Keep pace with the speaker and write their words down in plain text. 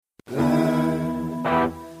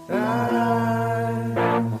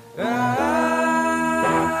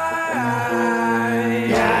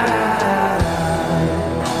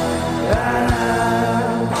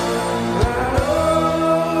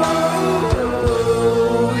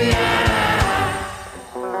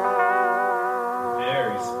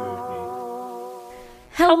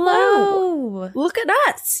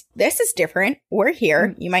us. This is different. We're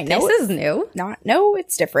here. You might know this is new. Not know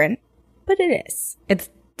it's different, but it is. It's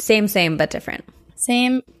same, but different.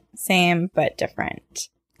 Same, but different.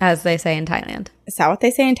 As they say in Thailand. Is that what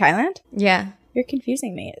they say in Thailand? Yeah. You're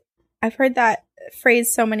confusing me. I've heard that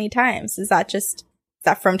phrase so many times. Is that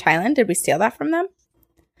from Thailand? Did we steal that from them?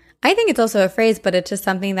 I think it's also a phrase, but it's just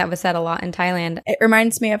something that was said a lot in Thailand. It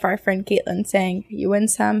reminds me of our friend Caitlin saying, you win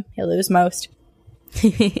some, you lose most.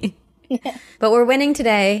 But we're winning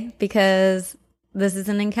today because this is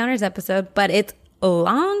an Encounters episode, but it's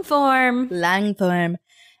long form. Long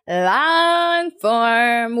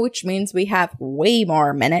form, which means we have way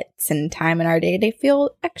more minutes and time in our day to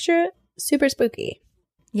feel extra super spooky.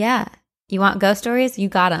 Yeah. You want ghost stories? You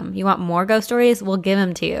got them. You want more ghost stories? We'll give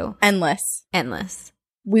them to you. Endless.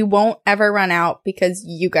 We won't ever run out because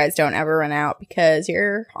you guys don't ever run out because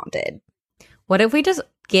you're haunted. What if we just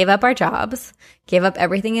gave up our jobs, gave up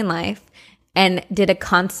everything in life, and did a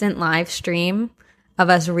constant live stream of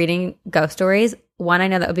us reading ghost stories? One, I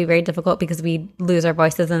know that would be very difficult because we lose our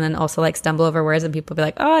voices and then also like stumble over words and people be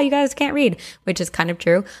like, oh, you guys can't read, which is kind of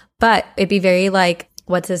true. But it'd be very like,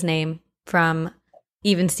 what's his name from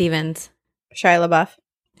Even Stevens? Shia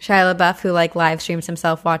LaBeouf, who like live streams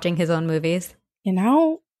himself watching his own movies. You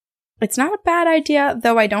know, it's not a bad idea,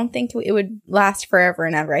 though I don't think it would last forever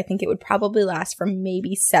and ever. I think it would probably last for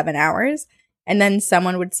maybe 7 hours. And then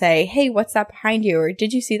someone would say, hey, what's that behind you? Or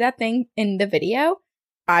did you see that thing in the video?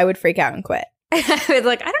 I would freak out and quit. I was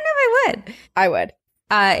like, I don't know if I would. I would.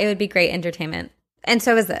 It would be great entertainment. And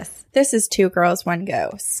so is this. This is Two Girls, One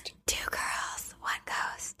Ghost. 2 girls, 1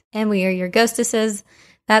 ghost. And we are your ghostesses.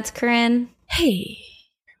 That's Corinne. Hey.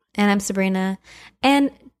 And I'm Sabrina. And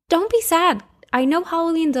don't be sad. I know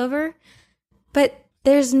Halloween's over, but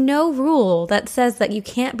there's no rule that says that you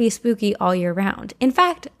can't be spooky all year round. In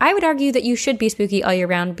fact, I would argue that you should be spooky all year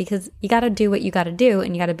round because you got to do what you got to do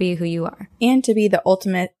and you got to be who you are. And to be the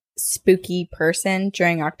ultimate spooky person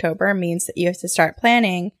during October means that you have to start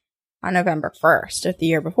planning on November 1st of the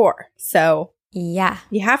year before. So yeah,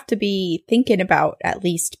 you have to be thinking about at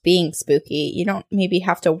least being spooky. You don't maybe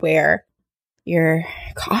have to wear your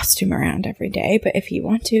costume around every day, but if you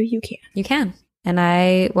want to, you can. You can. And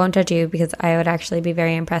I won't judge you because I would actually be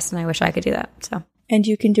very impressed and I wish I could do that. So, and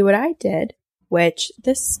you can do what I did, which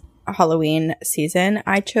this Halloween season,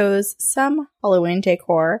 I chose some Halloween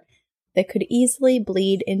decor that could easily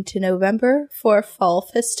bleed into November for fall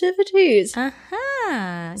festivities.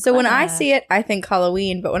 So when I see it, I think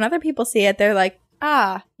Halloween, but when other people see it, they're like,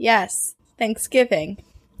 ah, yes, Thanksgiving.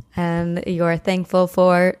 And you're thankful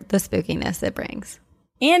for the spookiness it brings.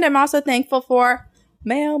 And I'm also thankful for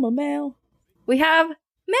mail. We have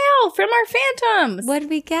mail from our phantoms. What did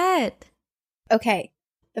we get? Okay.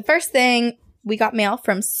 The first thing, we got mail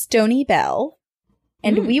from Stony Bell.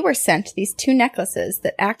 And we were sent these 2 necklaces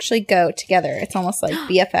that actually go together. It's almost like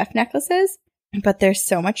BFF necklaces, but they're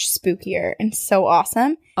so much spookier and so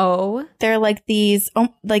awesome. Oh. They're like these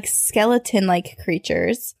like skeleton-like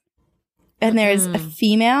creatures. And there's a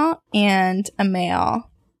female and a male.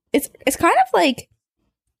 It's kind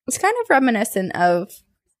of reminiscent of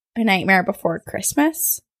A Nightmare Before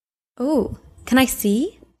Christmas. Oh, can I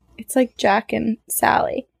see? It's like Jack and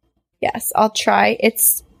Sally. Yes, I'll try.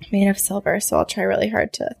 It's made of silver, so I'll try really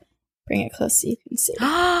hard to bring it close so you can see.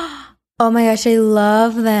 Oh my gosh, I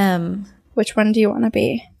love them. Which one do you want to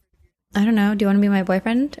be? I don't know. Do you want to be my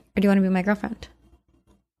boyfriend or do you want to be my girlfriend?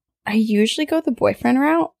 I usually go the boyfriend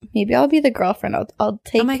route. Maybe I'll be the girlfriend. I'll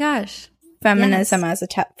take. Oh my gosh, feminism as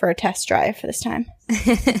for a test drive for this time.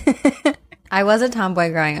 I was a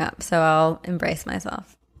tomboy growing up, so I'll embrace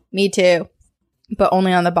myself. Me too, but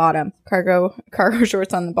only on the bottom. Cargo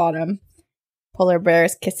shorts on the bottom. Polar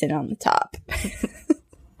bears kissing on the top.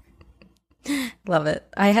 Love it.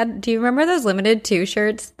 Do you remember those limited 2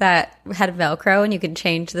 shirts that had Velcro and you could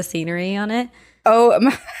change the scenery on it? Oh,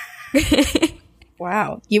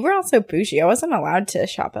 wow. You were also bougie. I wasn't allowed to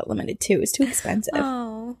shop at Limited 2. It was too expensive.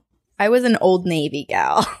 Oh. I was an Old Navy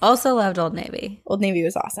gal. Also loved Old Navy. Old Navy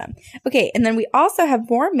was awesome. Okay, and then we also have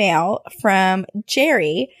more mail from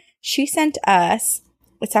Jerry. She sent us,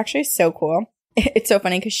 it's actually so cool. It's so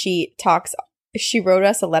funny because she wrote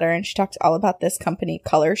us a letter and she talks all about this company,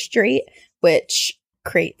 Color Street, which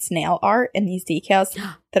creates nail art and these decals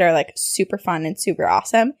that are like super fun and super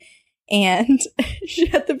awesome. And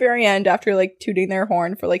she, at the very end, after like tooting their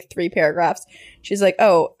horn for like 3 paragraphs, she's like,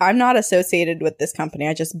 oh, I'm not associated with this company.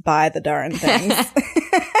 I just buy the darn things.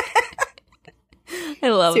 I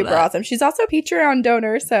love super that. awesome. She's also a Patreon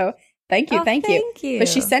donor. So thank you. Thank you. But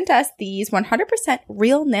she sent us these 100%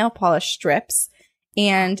 real nail polish strips.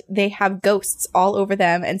 And they have ghosts all over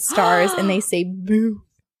them and stars. And they say boo.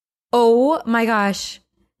 Oh my gosh.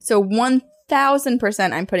 So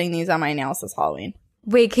 1000% I'm putting these on my nails this Halloween.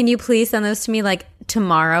 Wait, can you please send those to me like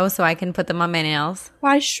tomorrow so I can put them on my nails?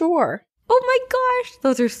 Why, sure. Oh my gosh,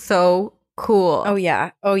 those are so cool. Oh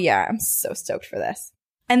yeah. I'm so stoked for this.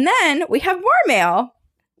 And then we have more mail.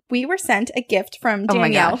 We were sent a gift from Oh my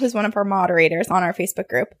Danielle, gosh. who's one of our moderators on our Facebook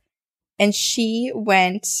group. And she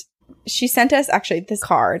sent us actually this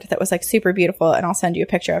card that was like super beautiful. And I'll send you a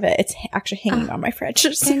picture of it. It's actually hanging on my fridge.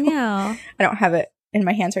 So Danielle. I don't have it in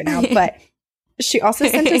my hands right now, but she also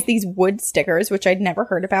sent us these wood stickers, which I'd never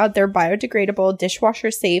heard about. They're biodegradable, dishwasher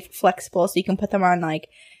safe, flexible. So you can put them on like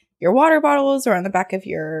your water bottles or on the back of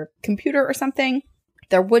your computer or something.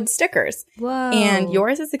 They're wood stickers. Whoa. And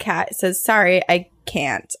yours is a cat. It says, sorry, I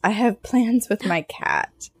can't. I have plans with my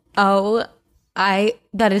cat. Oh,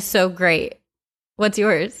 that is so great. What's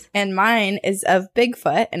yours? And mine is of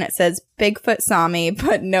Bigfoot, and it says, Bigfoot saw me,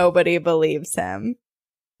 but nobody believes him.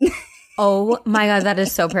 Oh my God, that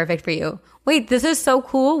is so perfect for you. Wait, this is so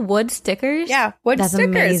cool. Wood stickers? Yeah, wood That's stickers.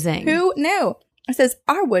 amazing. Who knew? It says,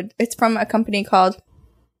 our wood. It's from a company called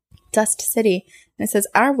Dust City. And it says,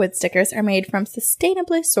 our wood stickers are made from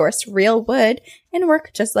sustainably sourced real wood and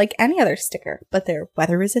work just like any other sticker, but they're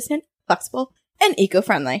weather resistant, flexible, and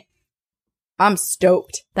eco-friendly. I'm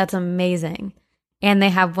stoked. That's amazing. And they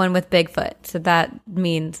have one with Bigfoot. So that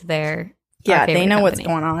means they're Yeah, our favorite they know what's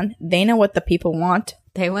company. going on. They know what the people want.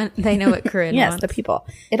 They know what Corinne Yes, wants. the people.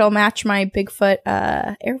 It'll match my Bigfoot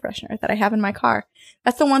air freshener that I have in my car.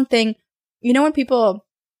 That's the one thing. You know, when people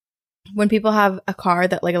have a car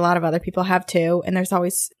that like a lot of other people have too, and there's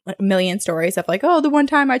always like a million stories of like, oh, the one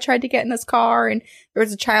time I tried to get in this car and there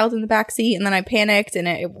was a child in the back seat and then I panicked and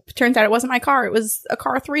it turns out it wasn't my car. It was a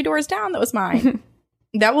car 3 doors down that was mine.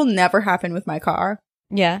 That will never happen with my car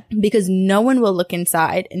Yeah. because no one will look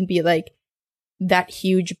inside and be like, that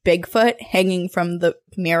huge Bigfoot hanging from the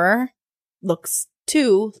mirror looks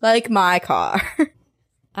too like my car.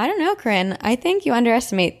 I don't know, Corinne. I think you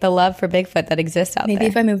underestimate the love for Bigfoot that exists out Maybe there.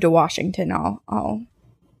 if I move to Washington, I'll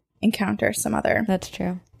encounter some other That's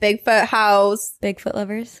true. Bigfoot house. Bigfoot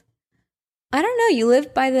lovers. I don't know. You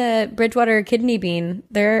live by the Bridgewater kidney bean.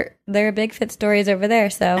 There are Bigfoot stories over there.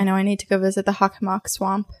 So I know I need to go visit the Hockomock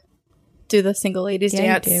Swamp, do the single ladies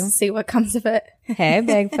Yeah, you dance, do. see what comes of it. Hey,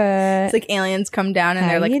 Bigfoot. It's like aliens come down and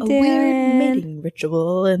How they're like, you a weird doing?" mating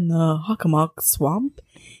ritual in the Hockomock Swamp.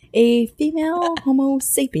 A female Homo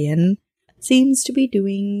sapien seems to be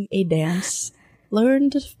doing a dance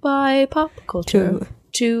learned by pop culture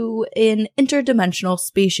to an interdimensional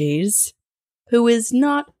species who is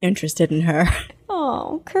not interested in her.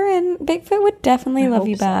 Oh, Corinne, Bigfoot would definitely I love hope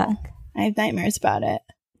you so. back. I have nightmares about it.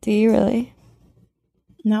 Do you really?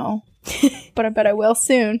 No. But I bet I will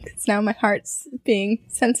soon, because now my heart's being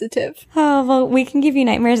sensitive. Oh, well, we can give you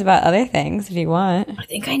nightmares about other things if you want. I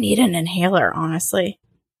think I need an inhaler, honestly.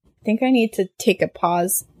 I think I need to take a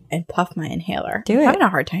pause and puff my inhaler. Do I'm it. having a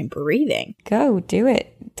hard time breathing. Go, do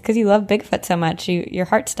it. It's because you love Bigfoot so much, your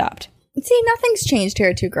heart stopped. See, nothing's changed here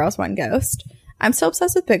at Two Girls, One Ghost. I'm so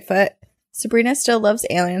obsessed with Bigfoot. Sabrina still loves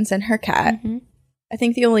aliens and her cat. Mhm. I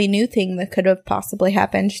think the only new thing that could have possibly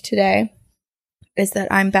happened today is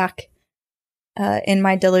that I'm back in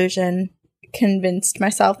my delusion, convinced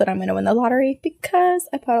myself that I'm going to win the lottery because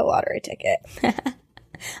I bought a lottery ticket.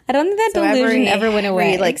 I don't think that So delusion ever went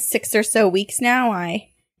away. Like 6 or so weeks now, I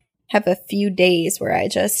have a few days where I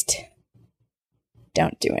just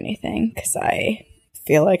don't do anything because I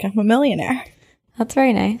feel like I'm a millionaire. That's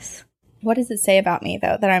very nice. What does it say about me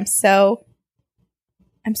though that I'm so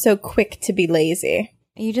quick to be lazy?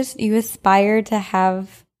 You aspire to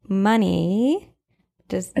have money.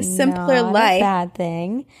 Just A simpler not life. A bad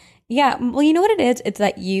thing. Yeah. Well, you know what it is? It's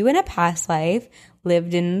that you in a past life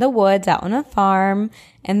lived in the woods out on a farm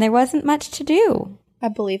and there wasn't much to do. I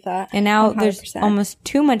believe that. And now 100%. there's almost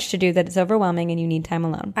too much to do that it's overwhelming and you need time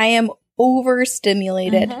alone. I am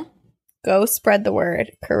overstimulated. Mhm. Go spread the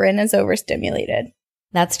word. Corinne is overstimulated.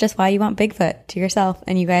 That's just why you want Bigfoot to yourself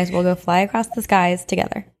and you guys will go fly across the skies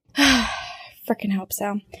together. Freaking hope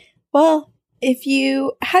so. Well, if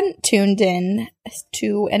you hadn't tuned in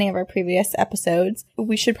to any of our previous episodes,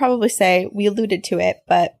 we should probably say we alluded to it,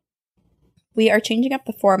 but we are changing up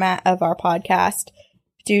the format of our podcast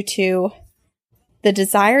due to the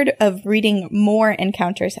desire of reading more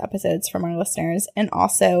encounters episodes from our listeners. And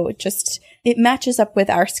also just it matches up with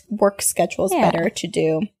our work schedules Yeah. better to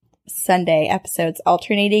do Sunday episodes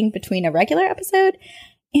alternating between a regular episode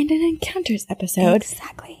and an encounters episode.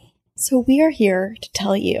 Exactly. So we are here to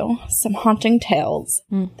tell you some haunting tales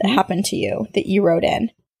that happened to you that you wrote in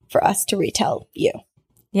for us to retell you.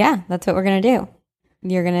 Yeah, that's what we're going to do.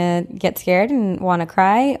 You're going to get scared and want to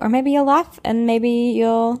cry, or maybe you'll laugh and maybe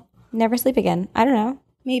you'll never sleep again. I don't know.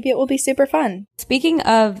 maybe it will be super fun. Speaking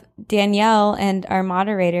of Danielle and our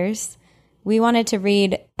moderators, we wanted to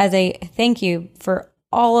read, as a thank you for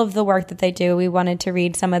all of the work that they do, we wanted to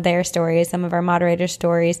read some of their stories, some of our moderator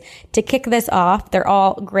stories to kick this off. They're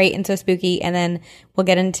all great and so spooky, and then we'll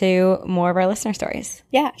get into more of our listener stories.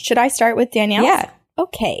 Yeah. Should I start with Danielle? Yeah.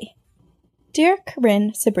 Okay. Dear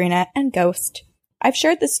Corinne, Sabrina, and Ghost, I've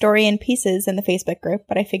shared this story in pieces in the Facebook group,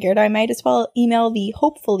 but I figured I might as well email the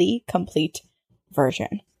hopefully complete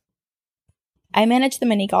version. I manage the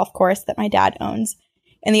mini golf course that my dad owns,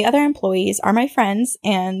 and the other employees are my friends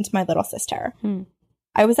and my little sister.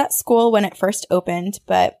 I was at school when it first opened,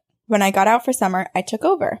 but when I got out for summer, I took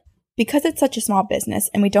over. Because it's such a small business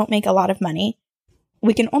and we don't make a lot of money,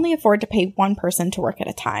 we can only afford to pay one person to work at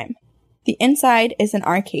a time. The inside is an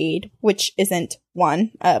arcade, which isn't,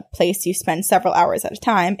 1, a place you spend several hours at a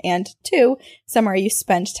time, and 2, somewhere you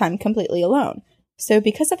spend time completely alone. So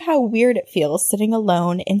because of how weird it feels sitting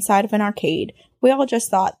alone inside of an arcade, we all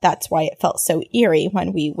just thought that's why it felt so eerie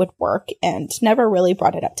when we would work and never really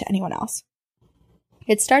brought it up to anyone else.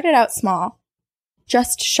 It started out small,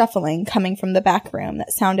 just shuffling coming from the back room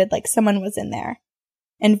that sounded like someone was in there,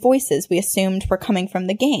 and voices we assumed were coming from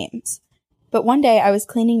the games. But one day I was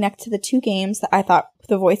cleaning next to the 2 games that I thought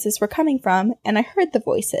the voices were coming from, and I heard the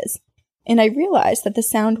voices, and I realized that the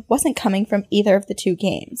sound wasn't coming from either of the 2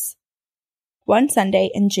 games. One Sunday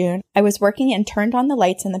in June, I was working and turned on the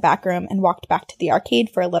lights in the back room and walked back to the arcade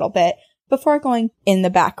for a little bit before going in the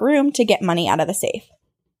back room to get money out of the safe.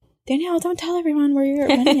 Danielle, don't tell everyone where your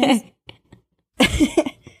money is.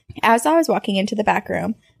 As I was walking into the back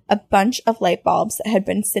room, a bunch of light bulbs that had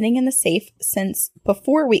been sitting in the safe since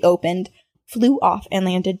before we opened flew off and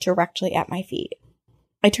landed directly at my feet.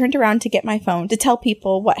 I turned around to get my phone to tell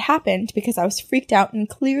people what happened because I was freaked out and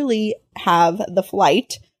clearly have the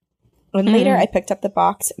flight. And later I picked up the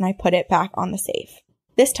box and I put it back on the safe.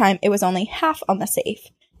 This time it was only half on the safe,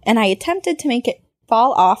 and I attempted to make it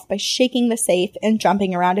fall off by shaking the safe and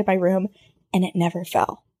jumping around in my room, and it never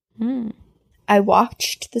fell. I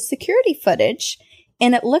watched the security footage,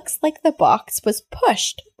 and it looks like the box was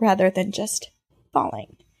pushed rather than just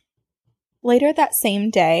falling. Later that same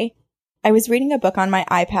day, I was reading a book on my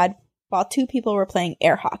iPad while 2 people were playing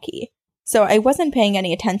air hockey, so I wasn't paying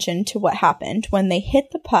any attention to what happened when they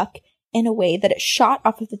hit the puck in a way that it shot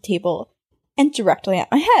off of the table and directly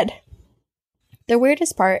at my head. The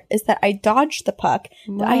weirdest part is that I dodged the puck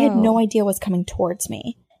that I had no idea was coming towards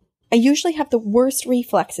me. I usually have the worst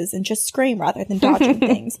reflexes and just scream rather than dodging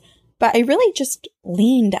things, but I really just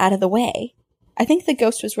leaned out of the way. I think the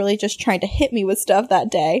ghost was really just trying to hit me with stuff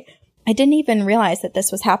that day. I didn't even realize that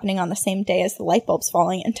this was happening on the same day as the light bulbs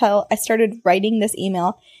falling until I started writing this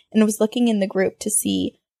email and was looking in the group to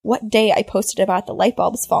see what day I posted about the light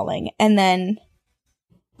bulbs falling, and then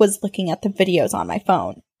was looking at the videos on my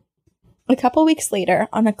phone. A couple weeks later,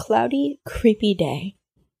 on a cloudy, creepy day,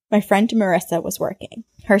 my friend Marissa was working.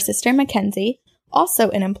 Her sister Mackenzie, also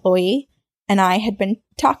an employee, and I had been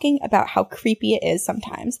talking about how creepy it is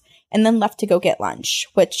sometimes, and then left to go get lunch,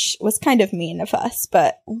 which was kind of mean of us,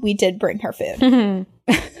 but we did bring her food.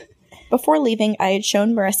 Before leaving, I had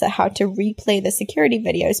shown Marissa how to replay the security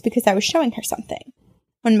videos because I was showing her something.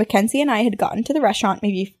 When Mackenzie and I had gotten to the restaurant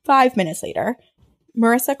maybe 5 minutes later,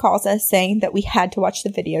 Marissa calls us saying that we had to watch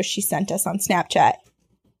the video she sent us on Snapchat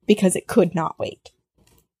because it could not wait.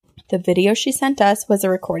 The video she sent us was a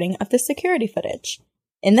recording of the security footage.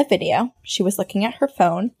 In the video, she was looking at her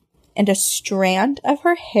phone, and a strand of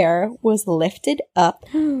her hair was lifted up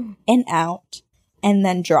and out and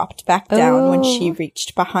then dropped back down when she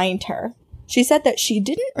reached behind her. She said that she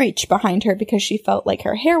didn't reach behind her because she felt like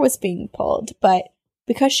her hair was being pulled, but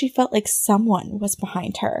because she felt like someone was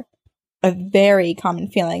behind her. A very common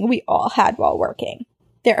feeling we all had while working.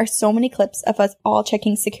 There are so many clips of us all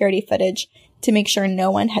checking security footage to make sure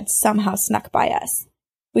no one had somehow snuck by us.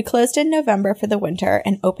 We closed in November for the winter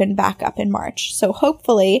and opened back up in March, so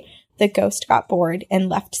hopefully the ghost got bored and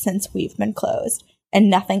left since we've been closed, and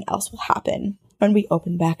nothing else will happen when we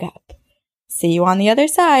open back up. See you on the other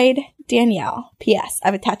side, Danielle. P.S.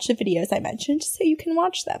 I've attached the videos I mentioned so you can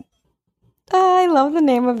watch them. I love the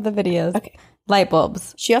name of the videos. Okay. Light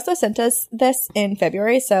bulbs. She also sent us this in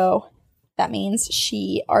February, so that means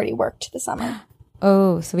she already worked the summer.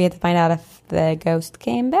 Oh, so we had to find out if the ghost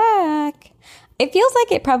came back. It feels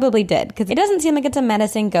like it probably did, because it doesn't seem like it's a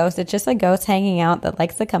menacing ghost. It's just a ghost hanging out that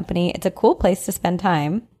likes the company. It's a cool place to spend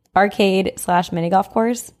time. Arcade/mini golf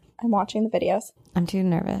course. I'm watching the videos. I'm too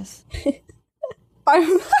nervous.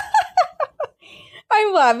 I'm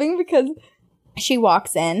laughing because she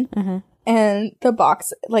walks in and the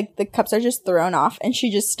box, like the cups are just thrown off, and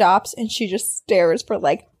she just stops and she just stares for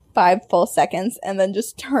like 5 full seconds and then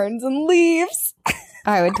just turns and leaves.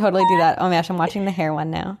 I would totally do that. Oh my gosh, I'm watching the hair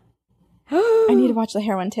one now. I need to watch the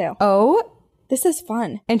hair one too. Oh. This is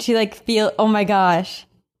fun. And she like oh my gosh.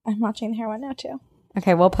 I'm watching the hair one now too.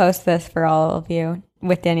 Okay, we'll post this for all of you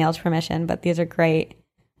with Danielle's permission, but these are great.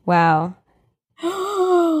 Wow.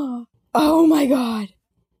 Oh my God.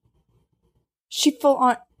 She full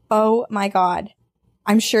on. Oh my God.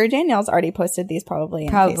 I'm sure Danielle's already posted these probably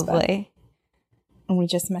in Facebook. And we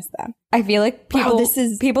just missed them. I feel like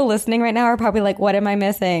people listening right now are probably like, what am I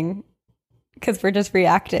missing? Because we're just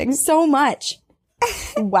reacting. So much.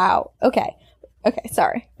 Wow. Okay,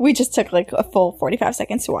 sorry. We just took like a full 45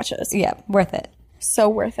 seconds to watch those. Yeah, worth it. So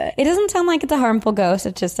worth it. It doesn't sound like it's a harmful ghost.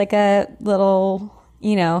 It's just like a little,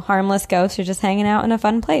 harmless ghost who's just hanging out in a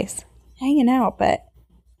fun place. Hanging out, but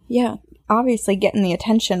yeah, obviously getting the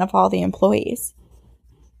attention of all the employees.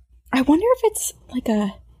 I wonder if it's like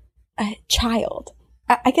a child.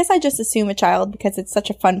 I guess I just assume a child because it's such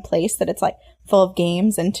a fun place that it's like full of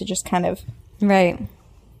games and to just kind of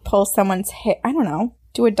pull someone's hair. I don't know.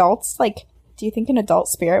 Do you think an adult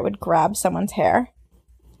spirit would grab someone's hair?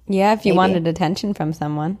 Yeah, if you wanted attention from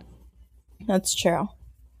someone. That's true.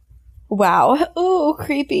 Wow. Ooh,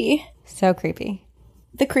 creepy. So creepy.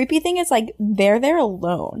 The creepy thing is like they're there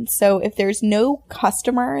alone. So if there's no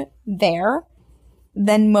customer there,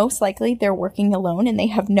 then most likely they're working alone and they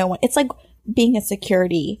have no one. It's like being a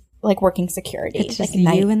security, like working security. It's just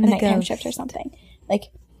like you and the nighttime shift or something. Like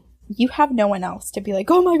you have no one else to be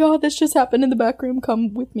like, oh my God, this just happened in the back room.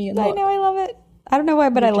 Come with me and look. I know, I love it. I don't know why,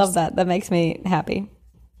 but I love that. That makes me happy.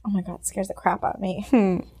 Oh my God, it scares the crap out of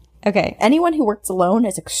me. Okay. Anyone who works alone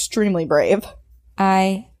is extremely brave.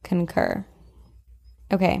 I concur.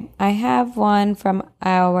 Okay, I have one from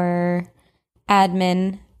our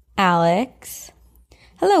admin, Alex.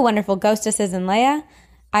 Hello, wonderful ghostesses and Leia.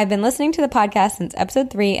 I've been listening to the podcast since episode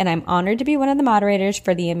 3, and I'm honored to be one of the moderators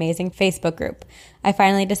for the amazing Facebook group. I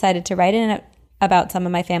finally decided to write in about some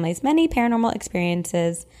of my family's many paranormal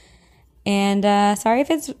experiences, and sorry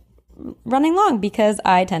if it's running long because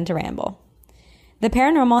I tend to ramble. The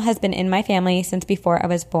paranormal has been in my family since before I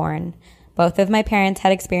was born. Both of my parents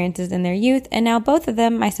had experiences in their youth, and now both of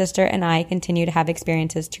them, my sister and I, continue to have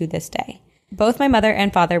experiences to this day. Both my mother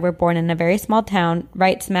and father were born in a very small town,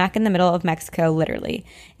 right smack in the middle of Mexico, literally.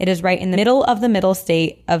 It is right in the middle of the middle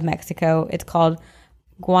state of Mexico. It's called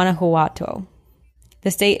Guanajuato.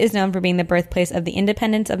 The state is known for being the birthplace of the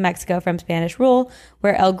independence of Mexico from Spanish rule,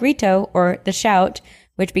 where El Grito, or the Shout,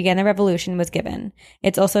 which began the revolution, was given.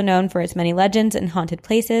 It's also known for its many legends and haunted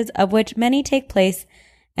places, of which many take place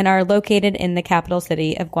and are located in the capital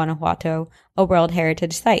city of Guanajuato, a World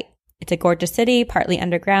Heritage Site. It's a gorgeous city, partly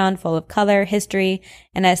underground, full of color, history,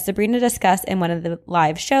 and as Sabrina discussed in one of the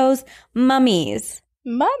live shows, mummies.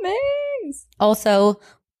 Mummies! Also,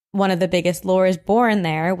 one of the biggest lores born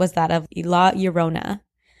there was that of La Llorona.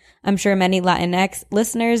 I'm sure many Latinx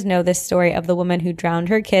listeners know this story of the woman who drowned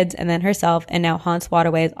her kids and then herself and now haunts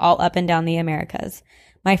waterways all up and down the Americas.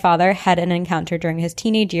 My father had an encounter during his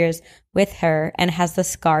teenage years with her and has the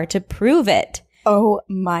scar to prove it. Oh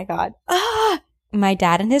my God. Ah! My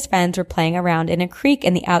dad and his friends were playing around in a creek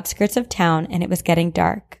in the outskirts of town, and it was getting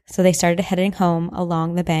dark, so they started heading home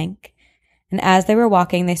along the bank. And as they were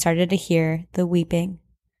walking, they started to hear the weeping,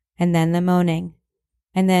 and then the moaning,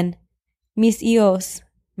 and then, mis hijos,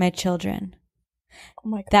 my children. Oh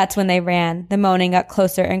my God. That's when they ran. The moaning got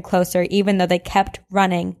closer and closer, even though they kept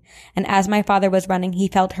running. And as my father was running, he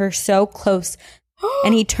felt her so close.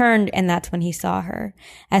 And he turned, and that's when he saw her.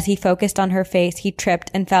 As he focused on her face, he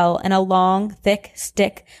tripped and fell, and a long, thick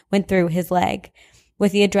stick went through his leg.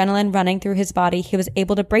 With the adrenaline running through his body, he was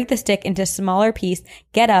able to break the stick into a smaller piece,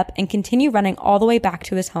 get up, and continue running all the way back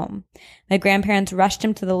to his home. My grandparents rushed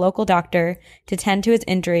him to the local doctor to tend to his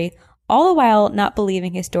injury, all the while not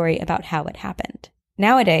believing his story about how it happened.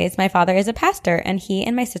 Nowadays, my father is a pastor, and he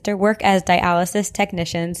and my sister work as dialysis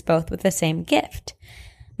technicians, both with the same gift.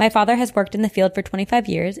 My father has worked in the field for 25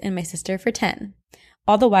 years and my sister for 10.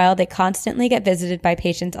 All the while, they constantly get visited by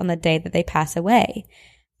patients on the day that they pass away.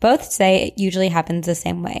 Both say it usually happens the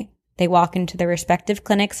same way. They walk into their respective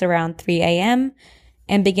clinics around 3 a.m.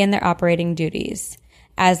 and begin their operating duties.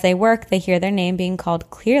 As they work, they hear their name being called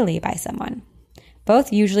clearly by someone.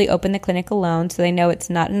 Both usually open the clinic alone so they know it's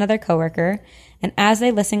not another coworker, and as they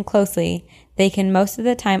listen closely, they can most of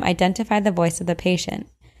the time identify the voice of the patient.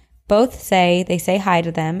 Both say they say hi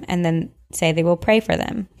to them and then say they will pray for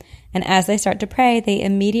them. And as they start to pray, they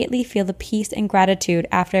immediately feel the peace and gratitude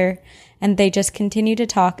after, and they just continue to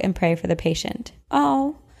talk and pray for the patient.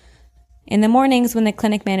 Oh. In the mornings when the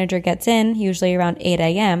clinic manager gets in, usually around 8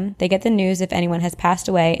 a.m., they get the news if anyone has passed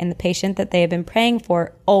away, and the patient that they have been praying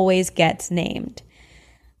for always gets named.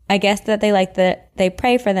 I guess that they like that they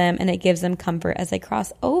pray for them and it gives them comfort as they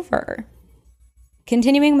cross over.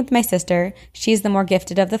 Continuing with my sister, she's the more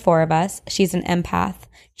gifted of the four of us. She's an empath.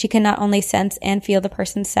 She can not only sense and feel the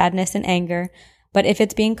person's sadness and anger, but if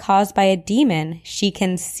it's being caused by a demon, she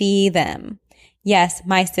can see them. Yes,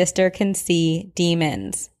 my sister can see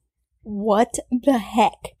demons. What the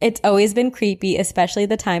heck? It's always been creepy, especially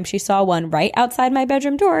the time she saw one right outside my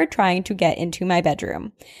bedroom door trying to get into my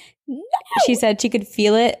bedroom. No. She said she could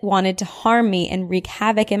feel it, wanted to harm me and wreak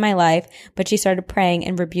havoc in my life, but she started praying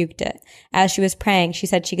and rebuked it. As she was praying, she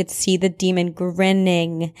said she could see the demon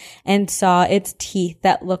grinning and saw its teeth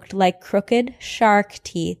that looked like crooked shark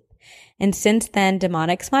teeth. And since then,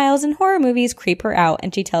 demonic smiles in horror movies creep her out,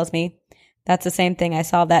 and she tells me, that's the same thing I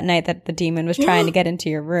saw that night that the demon was trying to get into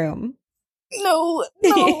your room. No.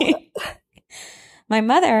 My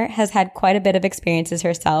mother has had quite a bit of experiences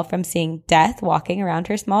herself, from seeing death walking around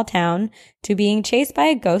her small town to being chased by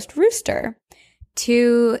a ghost rooster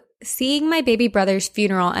to seeing my baby brother's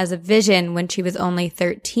funeral as a vision when she was only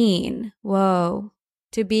 13. Whoa.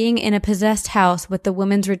 To being in a possessed house with the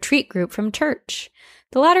women's retreat group from church.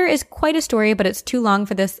 The latter is quite a story, but it's too long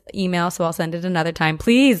for this email, so I'll send it another time.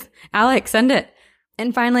 Please, Alex, send it.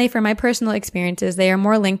 And finally, for my personal experiences, they are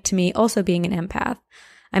more linked to me also being an empath.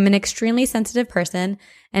 I'm an extremely sensitive person,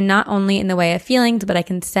 and not only in the way of feelings, but I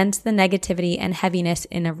can sense the negativity and heaviness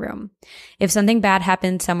in a room. If something bad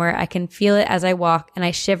happens somewhere, I can feel it as I walk, and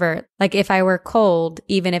I shiver like if I were cold,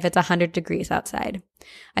 even if it's 100 degrees outside.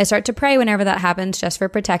 I start to pray whenever that happens, just for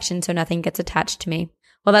protection so nothing gets attached to me.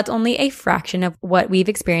 Well, that's only a fraction of what we've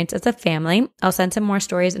experienced as a family. I'll send some more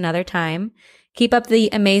stories another time. Keep up the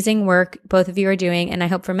amazing work both of you are doing, and I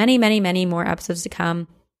hope for many, many, many more episodes to come.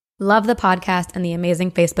 Love the podcast and the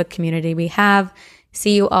amazing Facebook community we have.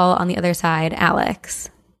 See you all on the other side,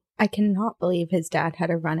 Alex. I cannot believe his dad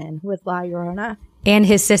had a run-in with La Llorona. And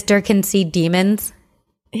his sister can see demons.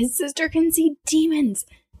 His sister can see demons.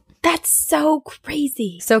 That's so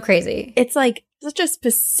crazy. So crazy. It's like such a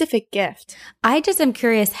specific gift. I just am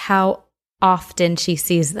curious how often she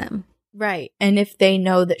sees them. Right. And if they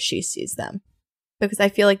know that she sees them. Because I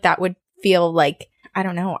feel like that would feel like, I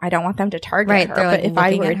don't know, I don't want them to target her. Like but if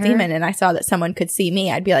I were a demon and I saw that someone could see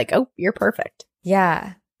me, I'd be like, oh, you're perfect.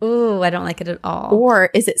 Yeah. Ooh, I don't like it at all.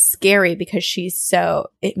 Or is it scary because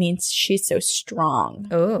it means she's so strong.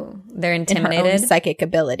 Oh, they're intimidated. In her own psychic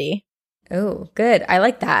ability. Oh, good. I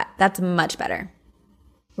like that. That's much better.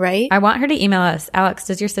 Right? I want her to email us. Alex,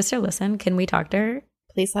 does your sister listen? Can we talk to her?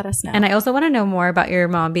 Please let us know. And I also want to know more about your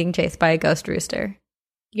mom being chased by a ghost rooster.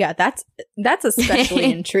 Yeah, that's especially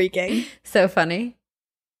intriguing. So funny.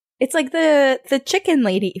 It's like the chicken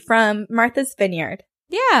lady from Martha's Vineyard.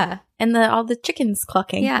 Yeah. And all the chickens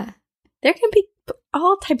clucking. Yeah. There can be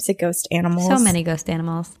all types of ghost animals. So many ghost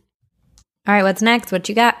animals. All right, what's next? What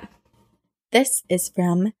you got? This is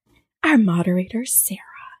from our moderator, Sarah.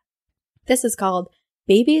 This is called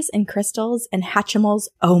Babies and Crystals and Hatchimals,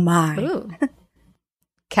 Oh My. Ooh.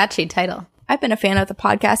 Catchy title. I've been a fan of the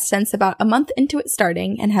podcast since about a month into it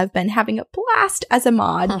starting and have been having a blast as a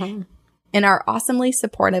mod in our awesomely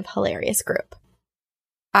supportive, hilarious group.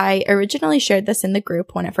 I originally shared this in the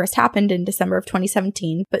group when it first happened in December of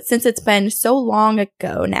 2017, but since it's been so long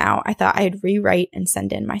ago now, I thought I'd rewrite and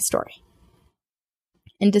send in my story.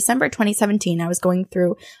 In December 2017, I was going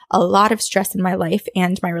through a lot of stress in my life,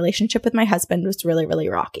 and my relationship with my husband was really, really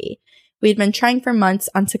rocky. We had been trying for months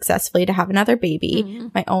unsuccessfully to have another baby. Mm-hmm.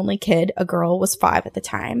 My only kid, a girl, was 5 at the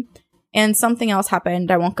time. And something else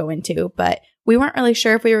happened I won't go into, but we weren't really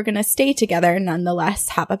sure if we were going to stay together and nonetheless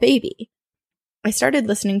have a baby. I started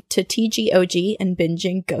listening to TGOG and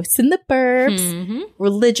binging Ghosts in the Burbs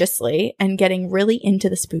religiously and getting really into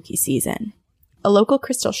the spooky season. A local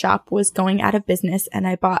crystal shop was going out of business, and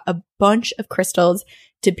I bought a bunch of crystals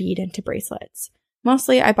to bead into bracelets.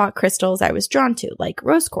 Mostly, I bought crystals I was drawn to, like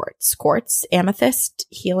rose quartz, amethyst,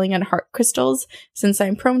 healing, and heart crystals, since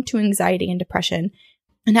I'm prone to anxiety and depression,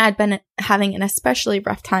 and had been having an especially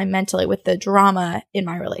rough time mentally with the drama in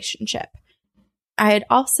my relationship. I had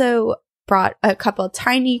also brought a couple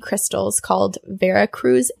tiny crystals called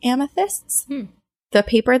Veracruz amethysts. The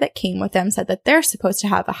paper that came with them said that they're supposed to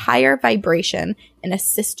have a higher vibration and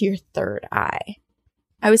assist your third eye.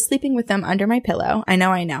 I was sleeping with them under my pillow. I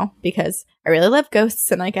know, because I really love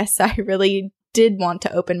ghosts, and I guess I really did want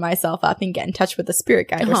to open myself up and get in touch with a spirit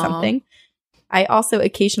guide or something. I also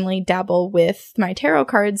occasionally dabble with my tarot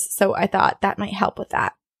cards, so I thought that might help with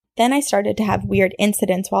that. Then I started to have weird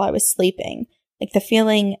incidents while I was sleeping. like the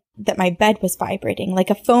feeling that my bed was vibrating, like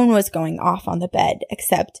a phone was going off on the bed,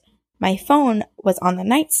 except my phone was on the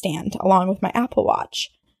nightstand along with my Apple Watch.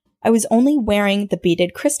 I was only wearing the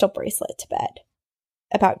beaded crystal bracelet to bed.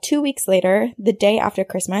 About 2 weeks later, the day after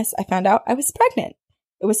Christmas, I found out I was pregnant.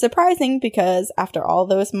 It was surprising because after all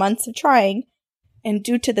those months of trying, and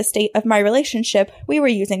due to the state of my relationship, we were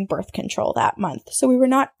using birth control that month, so we were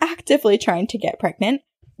not actively trying to get pregnant.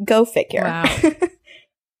 Go figure. Wow.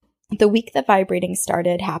 The week the vibrating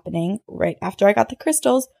started happening, right after I got the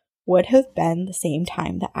crystals, would have been the same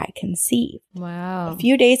time that I conceived. Wow. A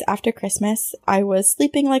few days after Christmas, I was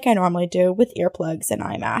sleeping like I normally do with earplugs and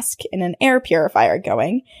eye mask and an air purifier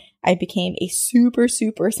going. I became a super,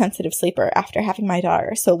 super sensitive sleeper after having my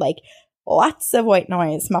daughter. So like lots of white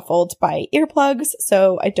noise muffled by earplugs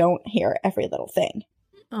so I don't hear every little thing.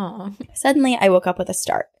 Oh. Suddenly, I woke up with a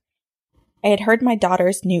start. I had heard my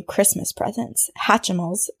daughter's new Christmas presents,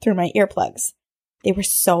 Hatchimals, through my earplugs. They were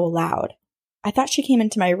so loud. I thought she came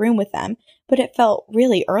into my room with them, but it felt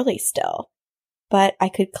really early still. But I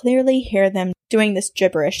could clearly hear them doing this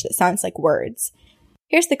gibberish that sounds like words.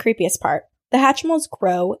 Here's the creepiest part. The Hatchimals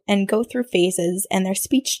grow and go through phases, and their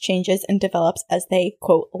speech changes and develops as they,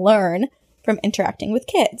 quote, learn from interacting with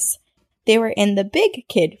kids. They were in the big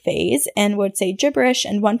kid phase and would say gibberish,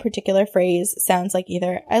 and one particular phrase sounds like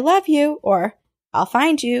either I love you or I'll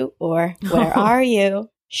find you or where are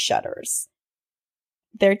you? Shudders.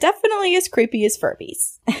 They're definitely as creepy as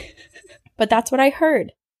Furbies. But that's what I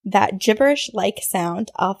heard. That gibberish-like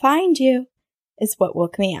sound, I'll find you, is what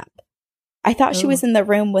woke me up. I thought she was in the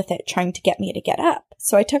room with it trying to get me to get up,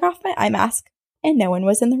 so I took off my eye mask and no one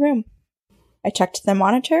was in the room. I checked the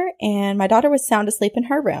monitor and my daughter was sound asleep in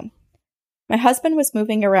her room. My husband was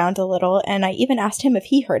moving around a little and I even asked him if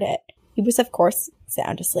he heard it. He was, of course,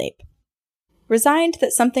 sound asleep. Resigned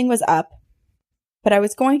that something was up, but I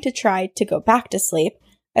was going to try to go back to sleep,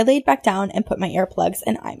 I laid back down and put my earplugs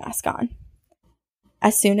and eye mask on.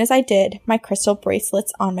 As soon as I did, my crystal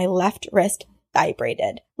bracelets on my left wrist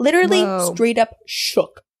vibrated. Literally straight up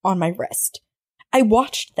shook on my wrist. I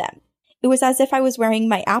watched them. It was as if I was wearing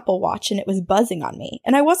my Apple Watch and it was buzzing on me.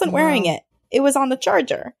 And I wasn't wearing it. It was on the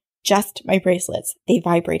charger. Just my bracelets. They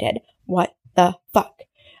vibrated. What the fuck?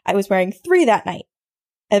 I was wearing 3 that night.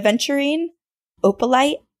 Aventurine,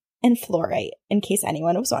 opalite, and fluorite, in case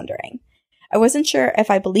anyone was wondering. I wasn't sure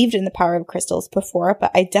if I believed in the power of crystals before,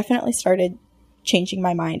 but I definitely started changing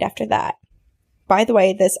my mind after that. By the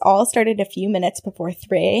way, this all started a few minutes before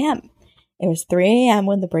 3 a.m. It was 3 a.m.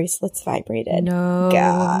 when the bracelets vibrated. No.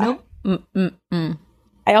 God. Nope.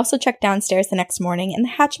 I also checked downstairs the next morning, and the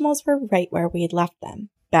Hatchimals were right where we had left them.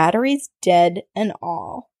 Batteries dead and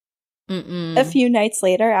all. A few nights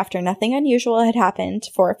later, after nothing unusual had happened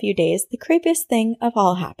for a few days, the creepiest thing of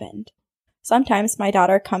all happened. Sometimes my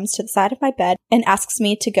daughter comes to the side of my bed and asks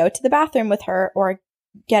me to go to the bathroom with her or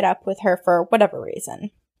get up with her for whatever reason.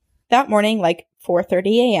 That morning, like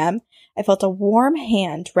 4:30 a.m., I felt a warm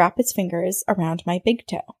hand wrap its fingers around my big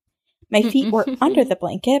toe. My feet were under the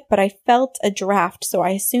blanket, but I felt a draft, so I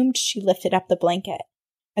assumed she lifted up the blanket.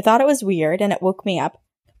 I thought it was weird and it woke me up,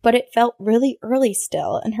 but it felt really early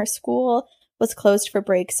still, and her school was closed for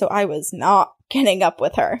break, so I was not getting up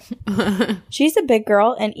with her. She's a big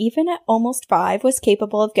girl, and even at almost 5, was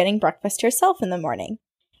capable of getting breakfast herself in the morning.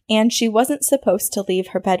 And she wasn't supposed to leave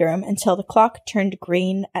her bedroom until the clock turned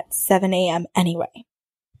green at 7 a.m. anyway.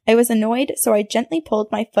 I was annoyed, so I gently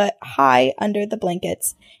pulled my foot high under the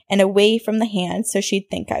blankets and away from the hand so she'd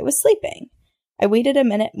think I was sleeping. I waited a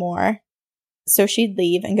minute more so she'd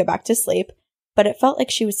leave and go back to sleep, but it felt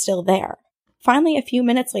like she was still there. Finally, a few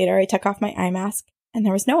minutes later, I took off my eye mask, and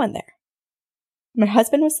there was no one there. My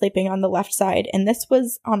husband was sleeping on the left side, and this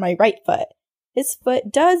was on my right foot. His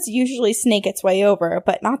foot does usually snake its way over,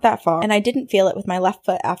 but not that far, and I didn't feel it with my left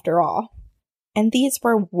foot after all. And these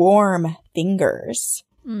were warm fingers.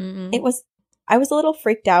 I was a little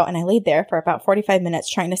freaked out, and I laid there for about 45 minutes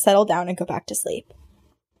trying to settle down and go back to sleep.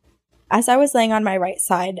 As I was laying on my right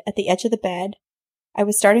side at the edge of the bed, I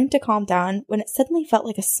was starting to calm down when it suddenly felt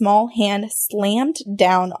like a small hand slammed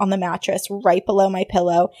down on the mattress right below my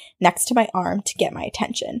pillow next to my arm to get my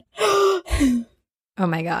attention. Oh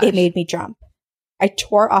my gosh. It made me jump. I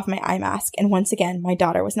tore off my eye mask, and once again, my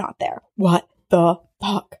daughter was not there. What the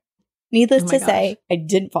fuck? Needless to say, I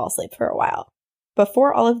didn't fall asleep for a while.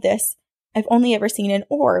 Before all of this, I've only ever seen an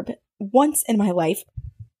orb once in my life,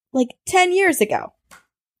 like 10 years ago.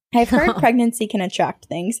 I've heard pregnancy can attract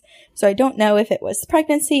things, so I don't know if it was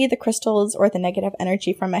pregnancy, the crystals, or the negative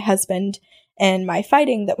energy from my husband and my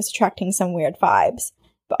fighting that was attracting some weird vibes.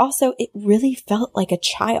 But also, it really felt like a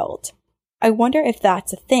child. I wonder if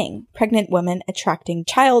that's a thing, pregnant women attracting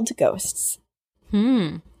child ghosts.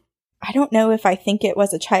 I don't know if I think it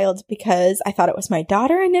was a child because I thought it was my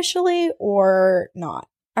daughter initially or not.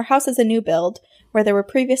 Our house is a new build where there were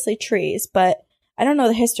previously trees, but I don't know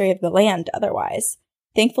the history of the land otherwise.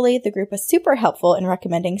 Thankfully, the group was super helpful in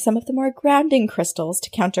recommending some of the more grounding crystals to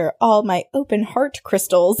counter all my open heart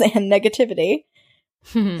crystals and negativity.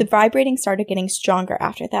 The vibrating started getting stronger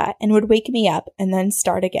after that and would wake me up and then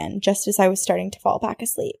start again just as I was starting to fall back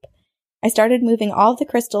asleep. I started moving all of the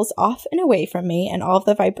crystals off and away from me, and all of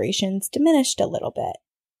the vibrations diminished a little bit.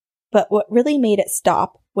 But what really made it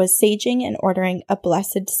stop was saging and ordering a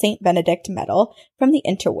blessed Saint Benedict medal from the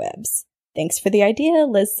interwebs. Thanks for the idea,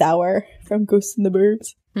 Liz Sauer from Ghosts in the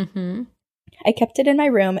Burbs. I kept it in my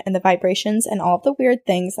room, and the vibrations and all the weird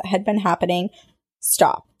things that had been happening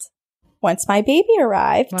stopped. Once my baby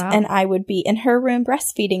arrived and I would be in her room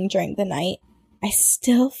breastfeeding during the night, I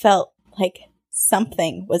still felt like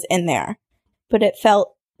something was in there, but it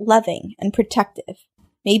felt loving and protective.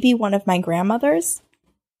 Maybe one of my grandmothers?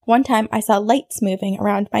 One time I saw lights moving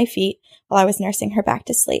around my feet while I was nursing her back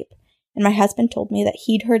to sleep, and my husband told me that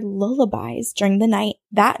he'd heard lullabies during the night,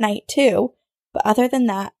 that night too, but other than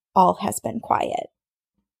that, all has been quiet.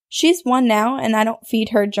 She's 1 now, and I don't feed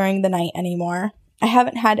her during the night anymore. I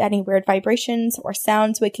haven't had any weird vibrations or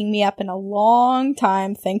sounds waking me up in a long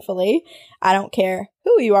time, thankfully. I don't care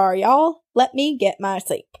who you are, y'all. Let me get my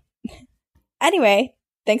sleep. Anyway,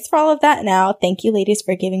 thanks for all of that now. Thank you, ladies,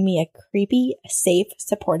 for giving me a creepy, safe,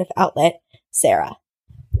 supportive outlet. Sarah.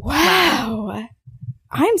 Wow.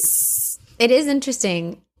 It is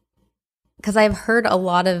interesting because I've heard a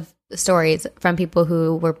lot of stories from people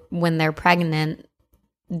who were, when they're pregnant,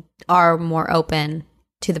 are more open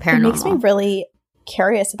to the paranormal. It makes me really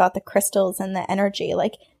curious about the crystals and the energy.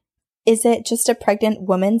 Like, is it just a pregnant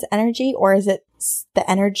woman's energy, or is it the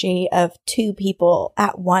energy of 2 people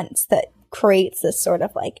at once that creates this sort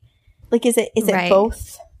of like is it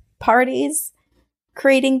both parties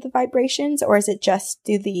creating the vibrations, or is it just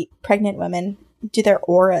do the pregnant women, do their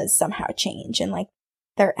auras somehow change and like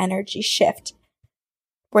their energy shift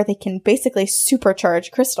where they can basically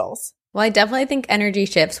supercharge crystals? Well, I definitely think energy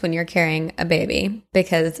shifts when you're carrying a baby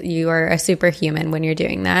because you are a superhuman when you're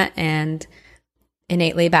doing that and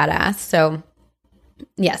innately badass. So,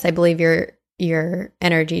 yes, I believe your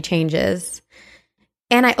energy changes.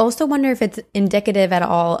 And I also wonder if it's indicative at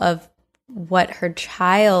all of what her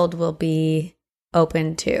child will be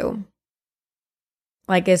open to.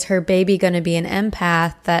 Like, is her baby going to be an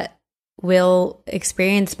empath that will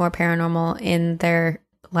experience more paranormal in their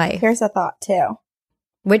life? Here's a thought, too.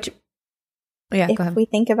 Go ahead. If we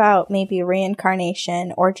think about maybe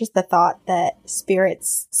reincarnation, or just the thought that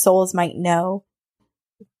spirits, souls might know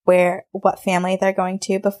what family they're going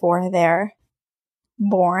to before they're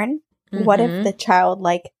born. What if the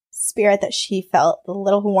childlike spirit that she felt, the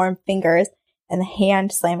little warm fingers and the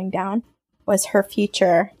hand slamming down, was her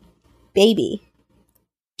future baby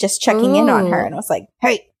just checking in on her and was like,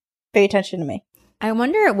 hey, pay attention to me. I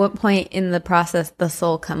wonder at what point in the process the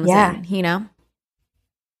soul comes in, you know?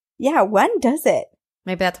 Yeah, when does it?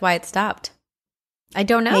 Maybe that's why it stopped. I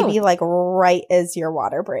don't know. Maybe like right as your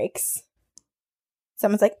water breaks.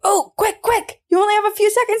 Someone's like, oh, quick, you only have a few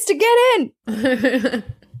seconds to get in.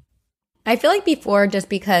 I feel like before, just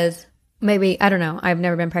because maybe, I don't know, I've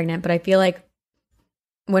never been pregnant, but I feel like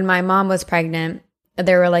when my mom was pregnant,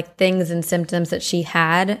 there were like things and symptoms that she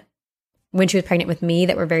had when she was pregnant with me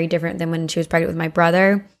that were very different than when she was pregnant with my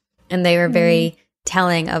brother. And they were very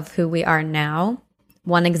telling of who we are now.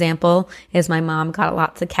 One example is my mom got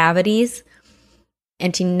lots of cavities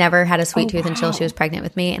and she never had a sweet tooth until she was pregnant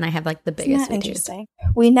with me. And I have like the biggest sweet interesting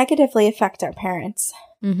tooth. We negatively affect our parents.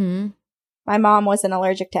 Mm-hmm. My mom wasn't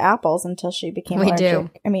allergic to apples until she became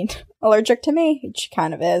allergic. I mean, allergic to me. She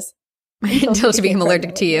kind of is. Until she became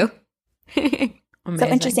allergic to you. So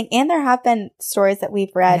interesting. And there have been stories that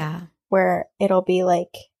we've read where it'll be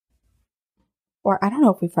like, or I don't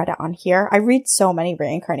know if we've read it on here. I read so many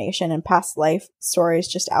reincarnation and past life stories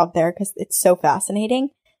just out there because it's so fascinating.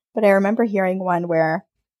 But I remember hearing one where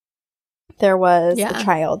there was a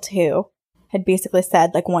child who had basically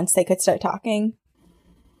said, like, once they could start talking,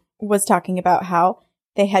 was talking about how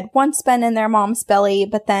they had once been in their mom's belly,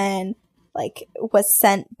 but then, like, was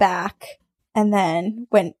sent back and then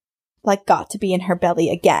went, like, got to be in her belly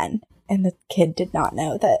again. And the kid did not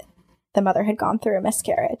know that the mother had gone through a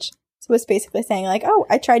miscarriage. So it was basically saying, like, oh,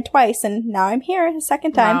 I tried twice and now I'm here the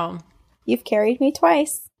second time. Wow. You've carried me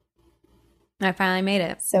twice. I finally made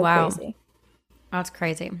it. So crazy. That's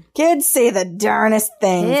crazy. Kids say the darnest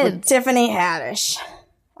things with Tiffany Haddish.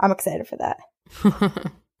 I'm excited for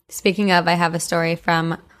that. Speaking of, I have a story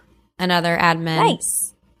from another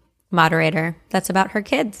admin moderator that's about her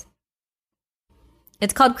kids.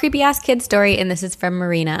 It's called Creepy Ass Kid Story, and this is from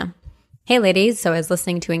Marina. Hey ladies, so I was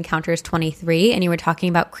listening to Encounters 23 and you were talking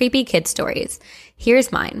about creepy kid stories.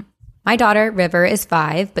 Here's mine. My daughter, River, is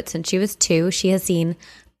 5, but since she was 2, she has seen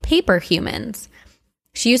paper humans.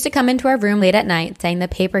 She used to come into our room late at night saying the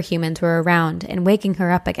paper humans were around and waking her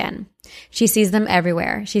up again. She sees them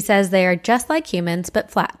everywhere. She says they are just like humans, but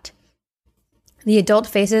flat. The adult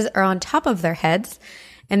faces are on top of their heads,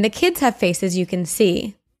 and the kids have faces you can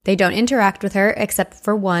see. They don't interact with her except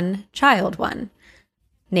for one child one,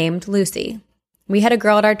 named Lucy. We had a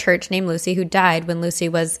girl at our church named Lucy who died when Lucy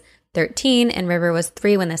was 13 and River was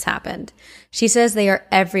 3 when this happened. She says they are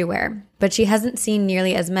everywhere, but she hasn't seen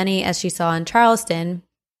nearly as many as she saw in Charleston.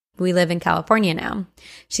 We live in California now.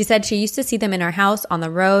 She said she used to see them in our house, on the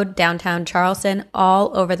road, downtown Charleston,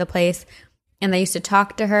 all over the place, and they used to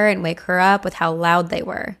talk to her and wake her up with how loud they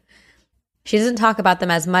were. She doesn't talk about them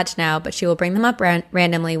as much now, but she will bring them up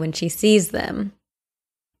randomly when she sees them.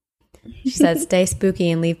 She says, stay spooky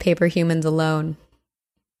and leave paper humans alone.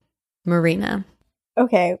 Marina.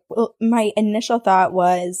 Okay, well, my initial thought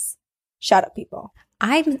was shadow people.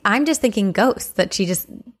 I'm just thinking ghosts, that she just,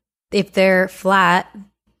 if they're flat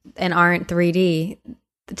and aren't 3D,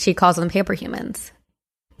 she calls them paper humans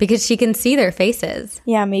because she can see their faces.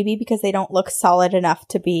 Yeah, maybe because they don't look solid enough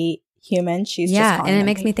to be human. She's just calling and it them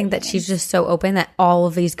makes me think that she's just so open that all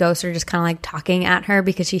of these ghosts are just kind of like talking at her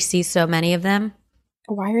because she sees so many of them.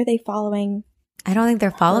 Why are they following? I don't think they're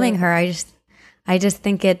following her. I just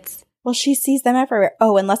think it's. Well, she sees them everywhere.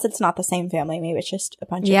 Oh, unless it's not the same family. Maybe it's just a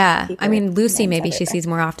bunch of people. I mean, Lucy, maybe she sees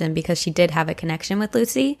more often because she did have a connection with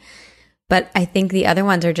Lucy. But I think the other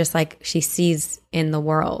ones are just like she sees in the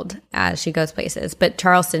world as she goes places. But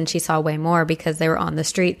Charleston, she saw way more because they were on the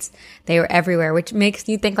streets. They were everywhere, which makes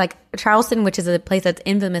you think like Charleston, which is a place that's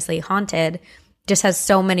infamously haunted, just has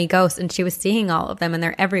so many ghosts. And she was seeing all of them and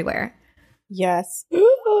they're everywhere. Yes.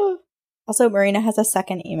 Also, Marina has a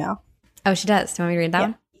second email. Oh, she does. Do you want me to read that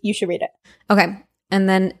one? You should read it. Okay. And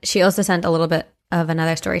then she also sent a little bit of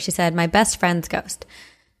another story. She said, my best friend's ghost.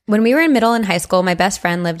 When we were in middle and high school, my best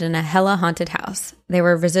friend lived in a hella haunted house. There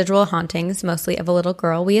were residual hauntings, mostly of a little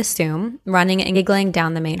girl, we assume, running and giggling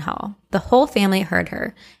down the main hall. The whole family heard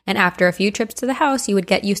her, and after a few trips to the house, you would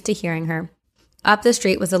get used to hearing her. Up the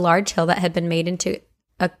street was a large hill that had been made into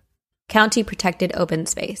a county-protected open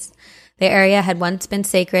space. The area had once been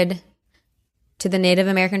sacred to the Native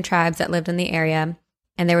American tribes that lived in the area,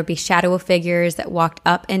 and there would be shadow figures that walked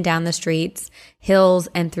up and down the streets, hills,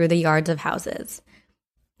 and through the yards of houses.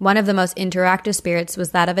 One of the most interactive spirits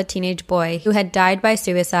was that of a teenage boy who had died by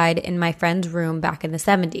suicide in my friend's room back in the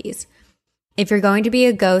 70s. If you're going to be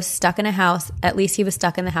a ghost stuck in a house, at least he was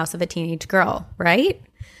stuck in the house of a teenage girl, right?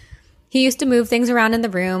 He used to move things around in the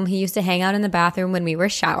room. He used to hang out in the bathroom when we were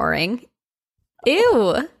showering.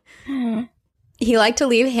 Ew. He liked to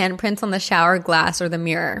leave handprints on the shower glass or the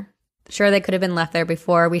mirror. Sure, they could have been left there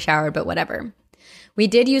before we showered, but whatever. We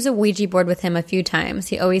did use a Ouija board with him a few times.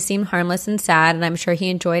 He always seemed harmless and sad, and I'm sure he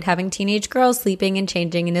enjoyed having teenage girls sleeping and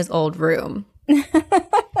changing in his old room.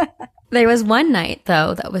 There was one night,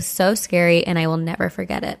 though, that was so scary, and I will never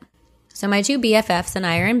forget it. So my 2 BFFs and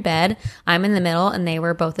I are in bed. I'm in the middle, and they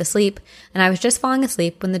were both asleep, and I was just falling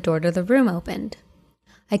asleep when the door to the room opened.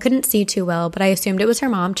 I couldn't see too well, but I assumed it was her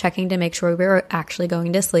mom checking to make sure we were actually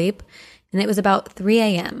going to sleep, and it was about 3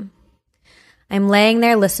 a.m. I'm laying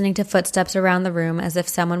there listening to footsteps around the room as if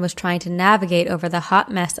someone was trying to navigate over the hot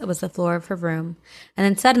mess that was the floor of her room. And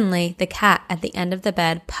then suddenly, the cat at the end of the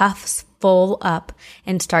bed puffs full up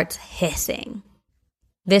and starts hissing.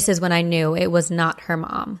 This is when I knew it was not her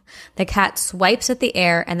mom. The cat swipes at the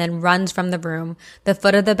air and then runs from the room. The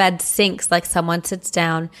foot of the bed sinks like someone sits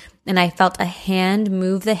down, and I felt a hand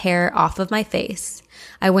move the hair off of my face.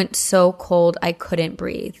 I went so cold I couldn't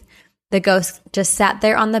breathe. The ghost just sat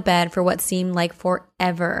there on the bed for what seemed like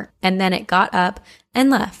forever, and then it got up and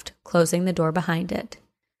left, closing the door behind it.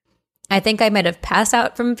 I think I might have passed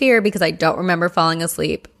out from fear because I don't remember falling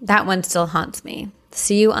asleep. That one still haunts me.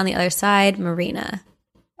 See you on the other side, Marina.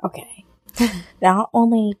 Okay. Not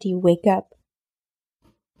only do you wake up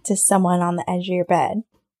to someone on the edge of your bed,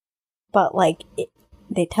 but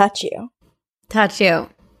they touch you. Touch you.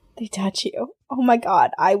 They touch you. Oh my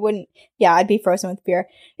God. I'd be frozen with fear.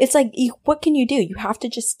 It's like, what can you do? You have to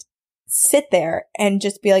just sit there and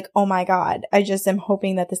just be like, oh my God, I just am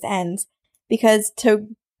hoping that this ends. Because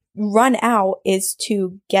to run out is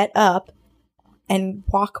to get up and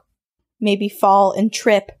walk, maybe fall and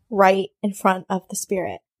trip right in front of the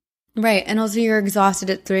spirit. Right. And also you're exhausted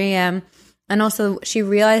at 3 a.m. And also she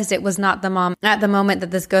realized it was not the mom at the moment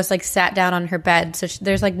that this ghost sat down on her bed. So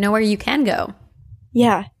there's nowhere you can go.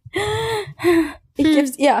 Yeah. It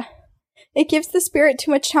gives, yeah. It gives the spirit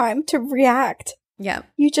too much time to react. Yeah.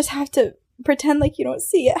 You just have to pretend like you don't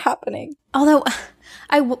see it happening. Although,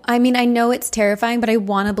 I mean, I know it's terrifying, but I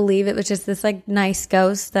want to believe it was just this like nice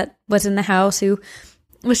ghost that was in the house who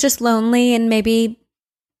was just lonely and maybe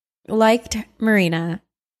liked Marina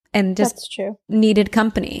and just That's true. needed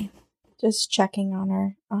company. Just checking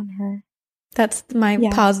on her. That's my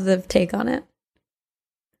positive take on it.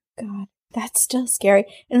 God, that's still scary.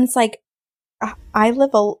 And it's like, I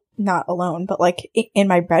live not alone, but like in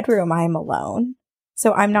my bedroom, I'm alone.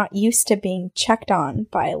 So I'm not used to being checked on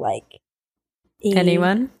by like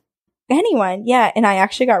Anyone. Yeah. And I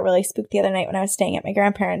actually got really spooked the other night when I was staying at my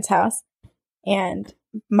grandparents' house, and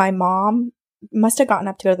my mom must have gotten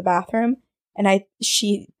up to go to the bathroom, and I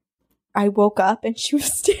woke up and she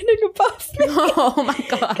was standing above me. Oh my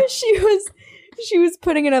God. Because she was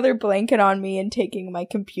putting another blanket on me and taking my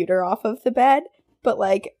computer off of the bed. But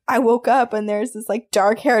like I woke up and there's this like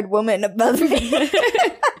dark-haired woman above me.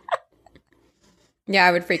 Yeah,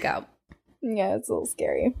 I would freak out. Yeah, it's a little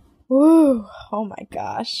scary. Woo. Oh my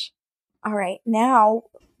gosh. All right, now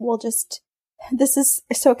this is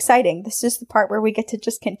so exciting. This is the part where we get to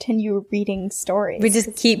just continue reading stories. We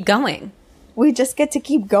just keep going. We just get to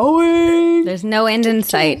keep going. There's no end in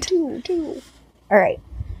sight. All right.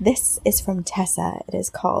 This is from Tessa. It is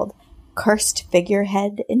called Cursed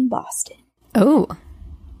Figurehead in Boston. Oh.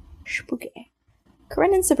 Spooky.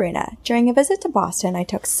 Corinne and Sabrina, during a visit to Boston I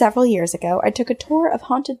took several years ago, I took a tour of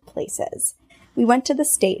haunted places. We went to the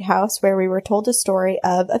State House, where we were told a story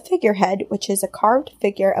of a figurehead, which is a carved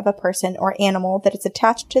figure of a person or animal that is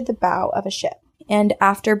attached to the bow of a ship. And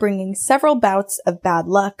after bringing several bouts of bad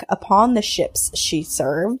luck upon the ships she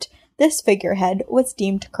served, this figurehead was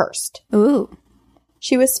deemed cursed. Ooh.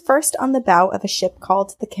 She was first on the bow of a ship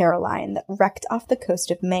called the Caroline that wrecked off the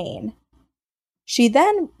coast of Maine. She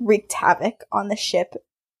then wreaked havoc on the ship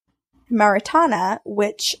Maritana,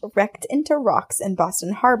 which wrecked into rocks in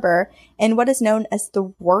Boston Harbor, in what is known as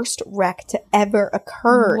the worst wreck to ever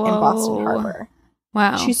occur in Boston Harbor.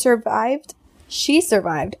 Wow. She survived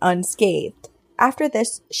unscathed. After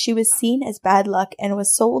this, she was seen as bad luck and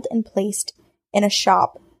was sold and placed in a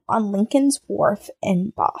shop on Lincoln's Wharf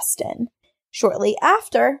in Boston. Shortly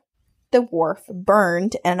after, the wharf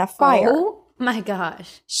burned in a fire. Oh my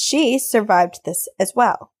gosh. She survived this as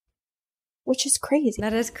well, which is crazy.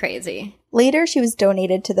 That is crazy. Later, she was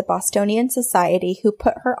donated to the Bostonian Society, who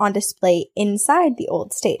put her on display inside the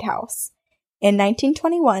old State House. In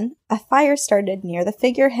 1921, a fire started near the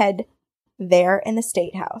figurehead there in the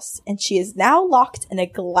State House, and she is now locked in a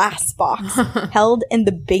glass box held in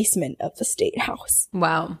the basement of the State House.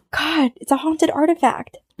 Wow. God, it's a haunted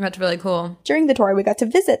artifact. That's really cool. During the tour, we got to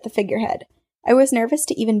visit the figurehead. I was nervous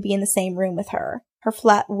to even be in the same room with her, her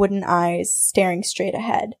flat wooden eyes staring straight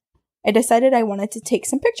ahead. I decided I wanted to take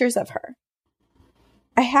some pictures of her.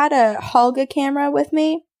 I had a Holga camera with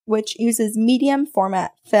me, which uses medium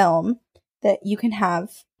format film that you can have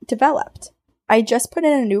developed. I just put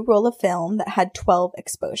in a new roll of film that had 12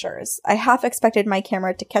 exposures. I half expected my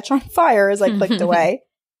camera to catch on fire as I clicked away.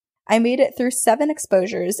 I made it through 7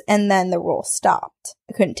 exposures, and then the roll stopped.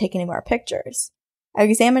 I couldn't take any more pictures. I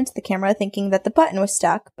examined the camera thinking that the button was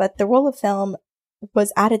stuck, but the roll of film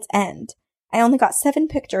was at its end. I only got 7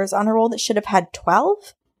 pictures on a roll that should have had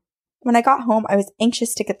 12. When I got home, I was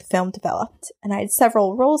anxious to get the film developed, and I had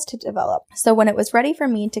several rolls to develop. So when it was ready for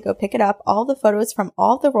me to go pick it up, all the photos from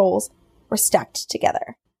all the rolls were stacked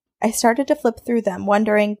together. I started to flip through them,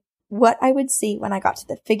 wondering what I would see when I got to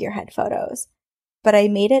the figurehead photos. But I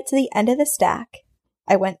made it to the end of the stack.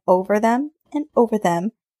 I went over them, and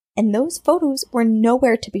those photos were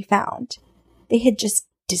nowhere to be found. They had just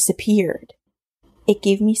disappeared. It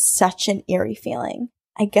gave me such an eerie feeling.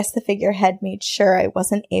 I guess the figurehead made sure I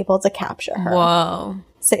wasn't able to capture her. Whoa.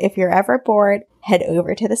 So if you're ever bored, head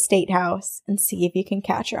over to the State House and see if you can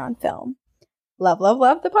catch her on film. Love, love,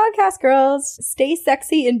 love the podcast, girls. Stay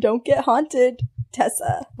sexy and don't get haunted.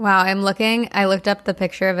 Tessa. Wow, I'm looking. I looked up the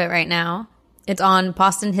picture of it right now. It's on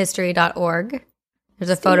bostonhistory.org. There's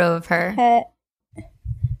a photo of her.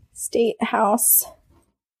 State House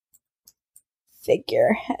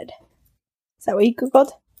figurehead. Is that what you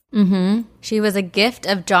Googled? Mm-hmm. She was a gift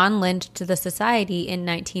of John Lynch to the society in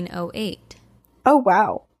 1908. Oh,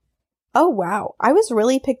 wow. Oh, wow. I was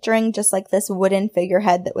really picturing just like this wooden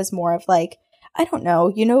figurehead that was more of like, I don't know,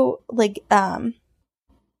 you know, like,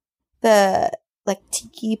 the, like,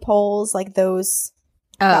 tiki poles, like those,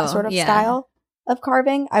 that sort of style of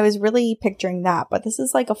carving. I was really picturing that, but this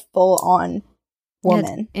is like a full-on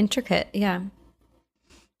woman. It's intricate, yeah.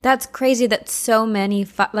 That's crazy that so many,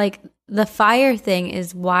 like, the fire thing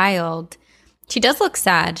is wild She does look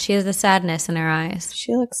sad. She has the sadness in her eyes.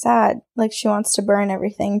 She looks sad, like she wants to burn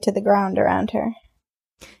everything to the ground around her.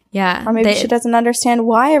 Yeah. Or maybe she doesn't understand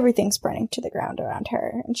why everything's burning to the ground around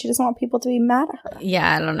her, and she doesn't want people to be mad at her.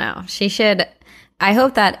 Yeah, I don't know. She should. I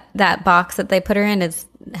hope that box that they put her in is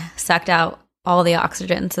sucked out all the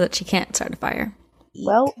oxygen so that she can't start a fire.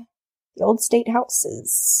 Well, the old state house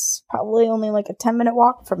is probably only like a 10-minute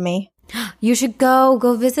walk from me. You should go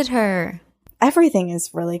visit her. Everything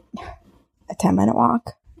is really a 10-minute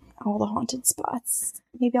walk. All the haunted spots.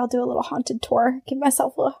 Maybe I'll do a little haunted tour. Give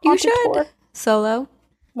myself a haunted tour. Solo.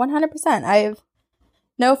 100%. I have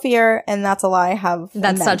no fear, and that's a lie. I have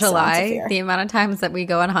That's such a lie. The amount of times that we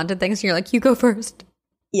go on haunted things, you're like, you go first.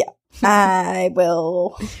 Yeah. I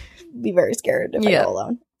will be very scared if I go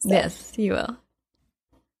alone. So. Yes, you will.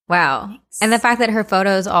 Wow. Thanks. And the fact that her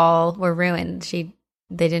photos all were ruined. They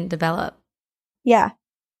didn't develop. Yeah.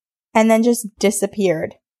 And then just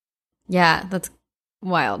disappeared. Yeah, that's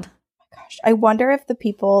wild. Oh my gosh. I wonder if the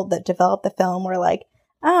people that developed the film were like,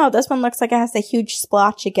 oh, this one looks like it has a huge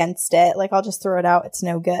splotch against it. Like, I'll just throw it out. It's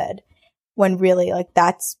no good. When really, like,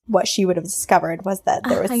 that's what she would have discovered was that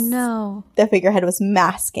there was... I know. The figurehead was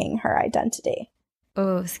masking her identity.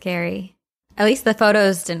 Oh, scary. At least the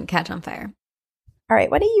photos didn't catch on fire. All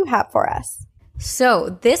right, what do you have for us?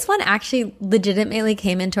 So this one actually legitimately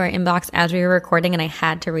came into our inbox as we were recording, and I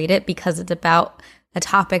had to read it because it's about a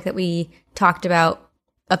topic that we talked about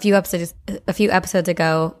a few episodes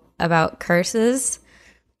ago about curses.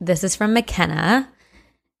 This is from McKenna,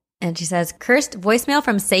 and she says, "Cursed voicemail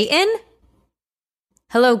from Satan?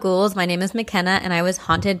 Hello, ghouls. My name is McKenna, and I was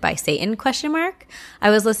haunted by Satan, ? I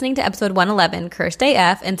was listening to episode 111, Cursed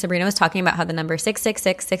AF, and Sabrina was talking about how the number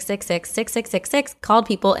 666-666-6666 called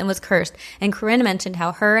people and was cursed, and Corinne mentioned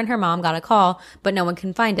how her and her mom got a call, but no one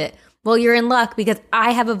can find it. Well, you're in luck because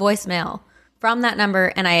I have a voicemail from that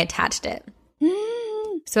number, and I attached it.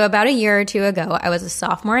 So about a year or two ago, I was a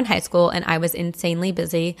sophomore in high school, and I was insanely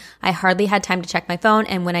busy. I hardly had time to check my phone,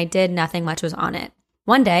 and when I did, nothing much was on it.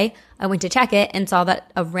 One day, I went to check it and saw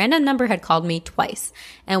that a random number had called me twice.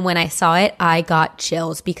 And when I saw it, I got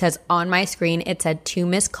chills because on my screen, it said 2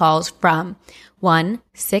 missed calls from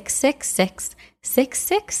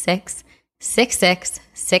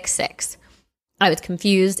 1-666-666-6666. I was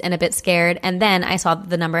confused and a bit scared. And then I saw that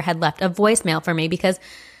the number had left a voicemail for me because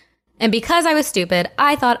I was stupid,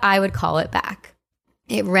 I thought I would call it back.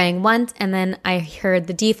 It rang once, and then I heard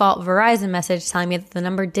the default Verizon message telling me that the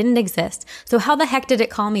number didn't exist. So how the heck did it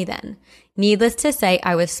call me then? Needless to say,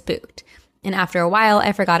 I was spooked. And after a while,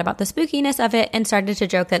 I forgot about the spookiness of it and started to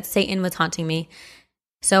joke that Satan was haunting me.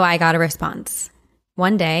 So I got a response.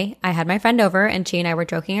 One day, I had my friend over, and she and I were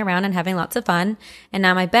joking around and having lots of fun. And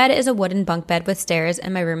now my bed is a wooden bunk bed with stairs,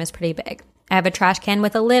 and my room is pretty big. I have a trash can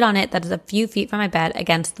with a lid on it that is a few feet from my bed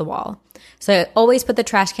against the wall. So I always put the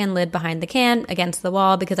trash can lid behind the can against the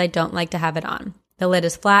wall because I don't like to have it on. The lid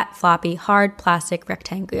is flat, floppy, hard, plastic,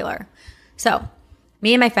 rectangular. So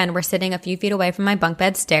me and my friend were sitting a few feet away from my bunk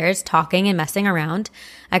bed stairs, talking and messing around.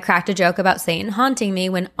 I cracked a joke about Satan haunting me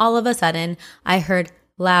when all of a sudden I heard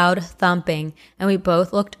loud thumping, and we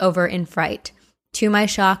both looked over in fright. To my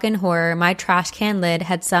shock and horror, my trash can lid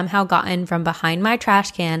had somehow gotten from behind my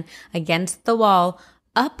trash can against the wall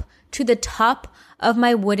up to the top of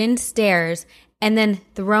my wooden stairs and then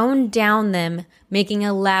thrown down them, making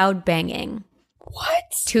a loud banging.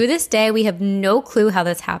 What? To this day, we have no clue how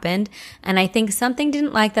this happened, and I think something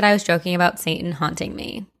didn't like that I was joking about Satan haunting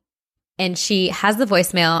me. And she has the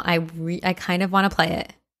voicemail. I kind of want to play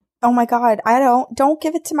it. Oh my God, don't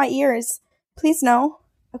give it to my ears. Please no.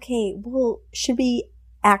 Okay, well, should we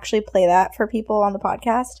actually play that for people on the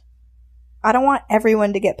podcast? I don't want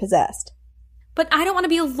everyone to get possessed. But I don't want to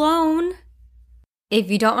be alone. If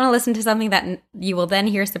you don't want to listen to something that you will then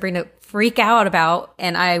hear Sabrina freak out about,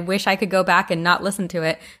 and I wish I could go back and not listen to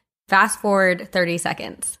it, fast forward 30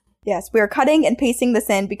 seconds. Yes, we are cutting and pasting this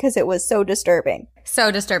in because it was so disturbing. So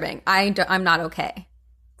disturbing. I'm not okay.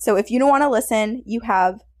 So if you don't want to listen, you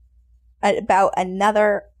have about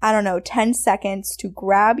another, 10 seconds to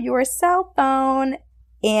grab your cell phone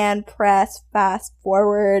and press fast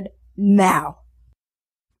forward now.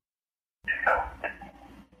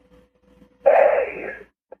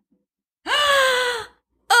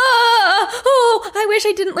 I wish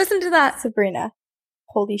I didn't listen to that. Sabrina,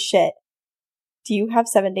 holy shit. Do you have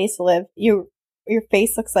 7 days to live? Your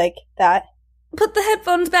face looks like that. Put the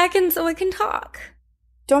headphones back in so I can talk.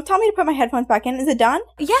 Don't tell me to put my headphones back in. Is it done?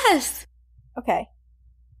 Yes. Okay.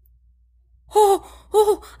 I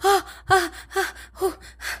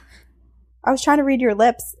was trying to read your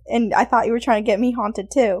lips, and I thought you were trying to get me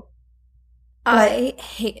haunted too. I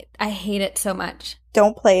hate it so much.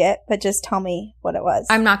 Don't play it, but just tell me what it was.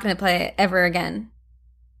 I'm not going to play it ever again.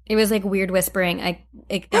 It was like weird whispering,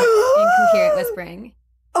 incoherent whispering.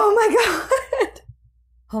 Oh my God.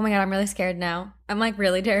 Oh my God, I'm really scared now. I'm like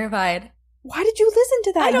really terrified. Why did you listen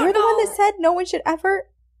to that? I don't You're the one know. that said no one should ever.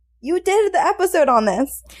 You did the episode on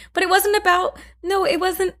this. But it wasn't about, no, it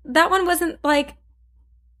wasn't, that one wasn't like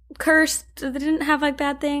cursed. They didn't have like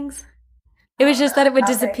bad things. It was just that it would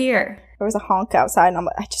disappear. There was a honk outside and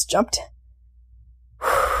I just jumped.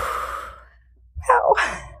 Wow.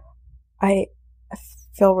 I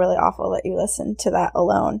feel really awful that you listened to that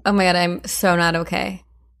alone. Oh my God, I'm so not okay.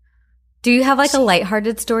 Do you have like a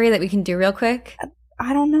lighthearted story that we can do real quick?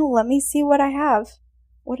 I don't know. Let me see what I have.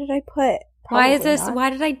 What did I put? Why is Probably this? not. Why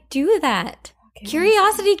did I do that? Okay,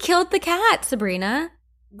 Curiosity killed the cat, Sabrina.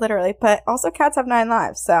 literally. But also cats have 9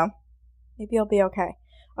 lives, so maybe you'll be okay.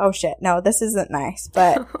 Oh shit. No, this isn't nice,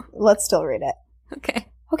 but let's still read it. Okay.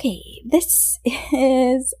 Okay, this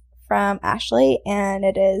is from Ashley, and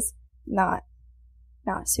it is not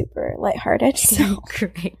super lighthearted, so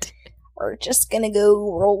Great. we're just gonna go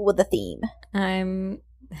roll with the theme. I'm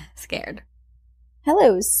scared.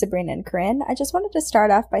 Hello, Sabrina and Corinne. I just wanted to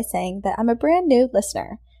start off by saying that I'm a brand new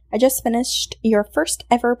listener. I just finished your first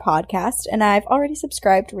ever podcast, and I've already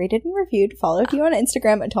subscribed, rated, and reviewed, followed you on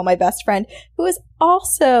Instagram, and told my best friend, who is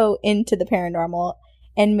also into the paranormal,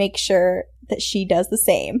 and make sure that she does the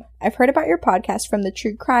same. I've heard about your podcast from the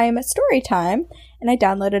True Crime Story Time, and I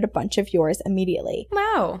downloaded a bunch of yours immediately.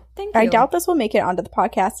 Wow. Thank you. I doubt this will make it onto the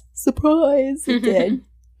podcast. Surprise! It did.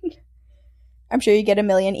 I'm sure you get a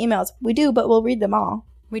million emails. We do, but we'll read them all.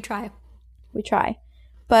 We try. We try.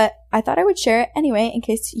 But I thought I would share it anyway in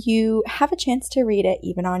case you have a chance to read it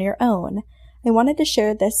even on your own. I wanted to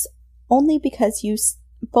share this only because you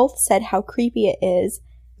both said how creepy it is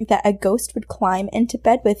that a ghost would climb into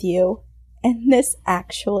bed with you, and this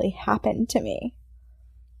actually happened to me.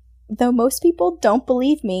 Though most people don't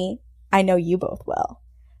believe me, I know you both will.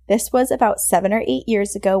 This was about 7 or 8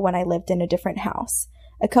 years ago when I lived in a different house.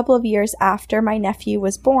 A couple of years after my nephew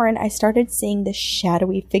was born, I started seeing this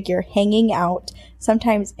shadowy figure hanging out,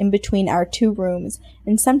 sometimes in between our 2 rooms,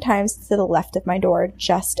 and sometimes to the left of my door,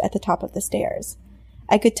 just at the top of the stairs.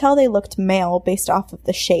 I could tell they looked male based off of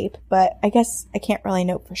the shape, but I guess I can't really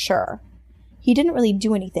know for sure. He didn't really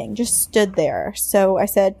do anything, just stood there, so I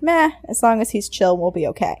said, meh, as long as he's chill, we'll be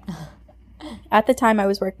okay. At the time, I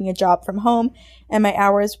was working a job from home, and my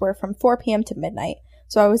hours were from 4 p.m. to midnight.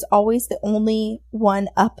 So I was always the only one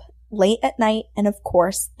up late at night, and of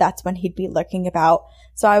course, that's when he'd be lurking about,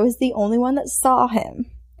 so I was the only one that saw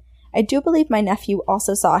him. I do believe my nephew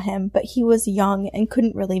also saw him, but he was young and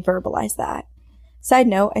couldn't really verbalize that. Side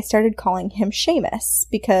note, I started calling him Seamus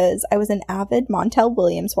because I was an avid Montel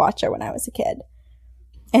Williams watcher when I was a kid.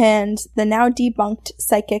 And the now debunked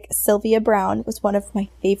psychic Sylvia Brown was one of my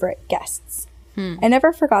favorite guests. I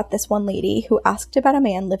never forgot this one lady who asked about a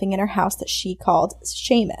man living in her house that she called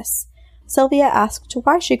Seamus. Sylvia asked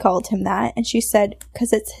why she called him that, and she said,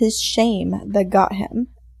 'cause it's his shame that got him.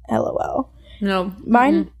 LOL. No.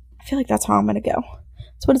 Mine, I feel like that's how I'm going to go.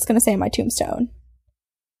 That's what it's going to say on my tombstone.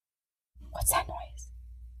 What's that noise?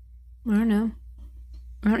 I don't know.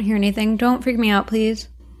 I don't hear anything. Don't freak me out, please.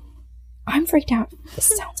 I'm freaked out.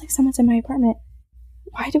 This sounds like someone's in my apartment.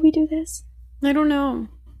 Why do we do this? I don't know.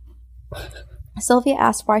 Sylvia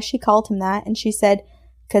asked why she called him that, and she said,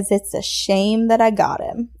 'cause it's a shame that I got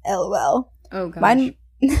him. LOL. Oh, gosh.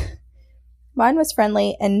 Mine was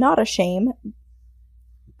friendly and not a shame,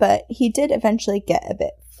 but he did eventually get a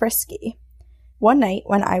bit frisky. One night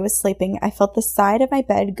when I was sleeping, I felt the side of my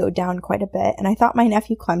bed go down quite a bit, and I thought my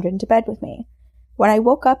nephew climbed into bed with me. When I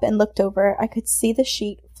woke up and looked over, I could see the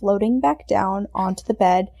sheet floating back down onto the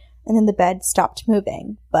bed, and then the bed stopped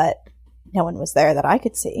moving, but no one was there that I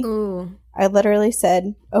could see. Ooh. I literally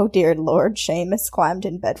said, "Oh dear Lord, Seamus climbed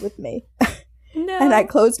in bed with me." No. And I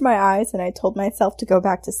closed my eyes and I told myself to go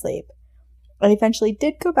back to sleep. I eventually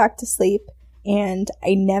did go back to sleep, and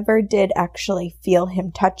I never did actually feel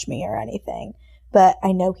him touch me or anything. But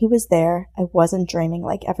I know he was there. I wasn't dreaming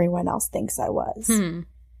like everyone else thinks I was.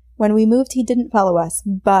 When we moved, he didn't follow us,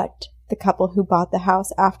 but the couple who bought the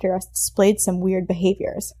house after us displayed some weird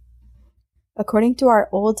behaviors. According to our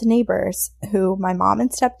old neighbors, who my mom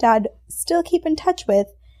and stepdad still keep in touch with,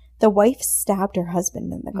 the wife stabbed her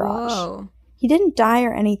husband in the garage. Whoa. He didn't die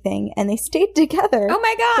or anything, and they stayed together. Oh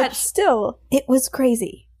my But gosh. still, it was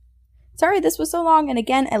crazy. Sorry this was so long, and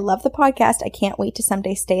again, I love the podcast. I can't wait to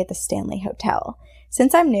someday stay at the Stanley Hotel.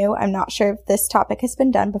 Since I'm new, I'm not sure if this topic has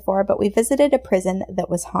been done before, but we visited a prison that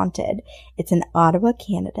was haunted. It's in Ottawa,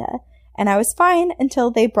 Canada, and I was fine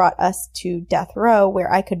until they brought us to death row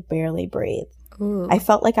where I could barely breathe. Ooh. I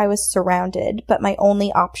felt like I was surrounded, but my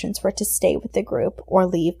only options were to stay with the group or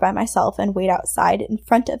leave by myself and wait outside in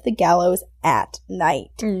front of the gallows at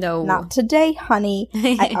night. No. Not today, honey.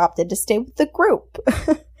 I opted to stay with the group.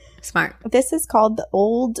 Smart. This is called the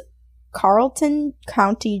Old Carleton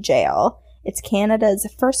County Jail. It's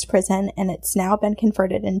Canada's first prison, and it's now been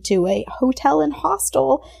converted into a hotel and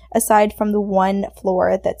hostel, aside from the one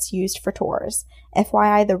floor that's used for tours.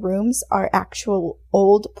 FYI, the rooms are actual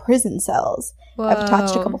old prison cells. Whoa. I've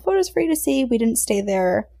attached a couple photos for you to see. We didn't stay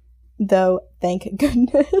there, though, thank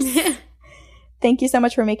goodness. Thank you so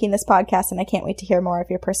much for making this podcast, and I can't wait to hear more of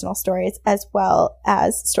your personal stories, as well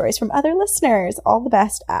as stories from other listeners. All the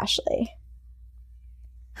best, Ashley.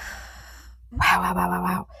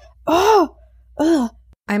 Wow. Oh,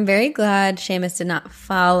 I'm very glad Seamus did not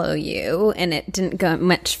follow you, and it didn't go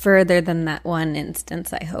much further than that one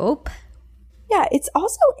instance, I hope. Yeah, it's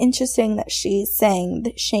also interesting that she's saying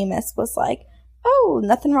that Seamus was like, oh,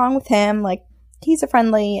 nothing wrong with him. Like, he's a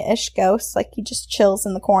friendly-ish ghost. Like, he just chills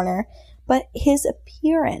in the corner. But his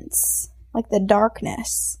appearance, like the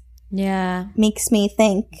darkness, makes me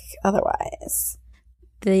think otherwise.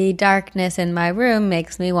 The darkness in my room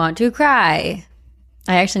makes me want to cry.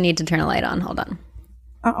 I actually need to turn a light on. Hold on.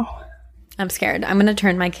 Oh. I'm scared. I'm going to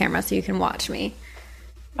turn my camera so you can watch me.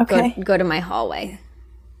 Okay. Go to my hallway.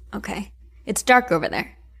 Okay. It's dark over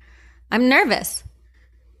there. I'm nervous.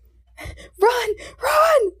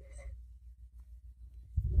 Run!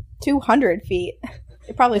 200 feet.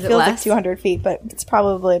 It probably feels like 200 feet, but it's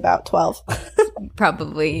probably about 12.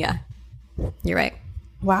 Probably, yeah. You're right.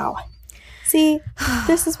 Wow. See,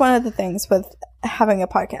 this is one of the things with having a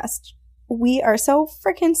podcast. We are so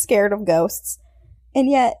freaking scared of ghosts, and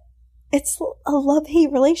yet it's a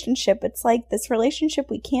love-hate relationship. It's like this relationship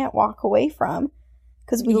we can't walk away from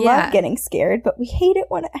because we love getting scared, but we hate it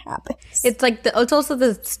when it happens. It's like it's also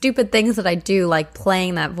the stupid things that I do, like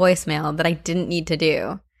playing that voicemail that I didn't need to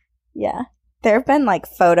do. Yeah. There have been like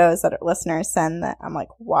photos that listeners send that I'm like,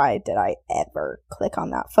 why did I ever click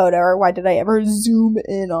on that photo, or why did I ever zoom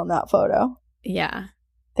in on that photo? Yeah.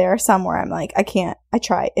 There are some where I'm like, I can't. I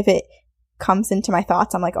try. If it comes into my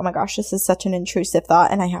thoughts, I'm like, oh my gosh, this is such an intrusive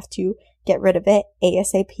thought, and I have to get rid of it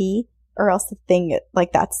ASAP, or else the thing,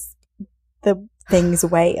 like, that's the thing's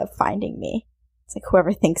way of finding me. It's like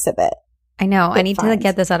whoever thinks of it. I know. I need to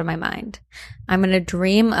get this out of my mind. I'm going to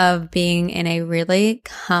dream of being in a really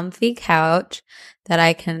comfy couch that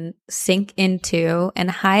I can sink into and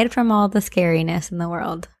hide from all the scariness in the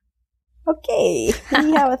world. Okay.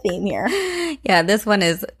 We have a theme here. Yeah, this one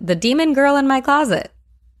is the demon girl in my closet.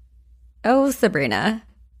 Oh, Sabrina.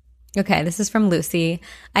 Okay, this is from Lucy.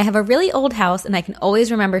 I have a really old house and I can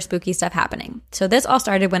always remember spooky stuff happening. So this all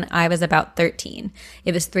started when I was about 13.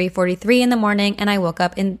 It was 3:43 in the morning and I woke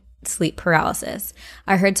up in sleep paralysis.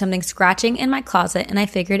 I heard something scratching in my closet and I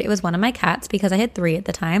figured it was one of my cats because I had 3 at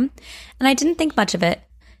the time. And I didn't think much of it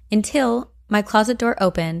until my closet door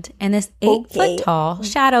opened and this 8-foot tall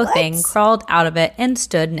shadow thing crawled out of it and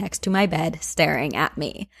stood next to my bed staring at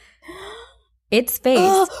me. Its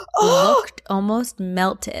face looked almost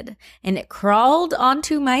melted, and it crawled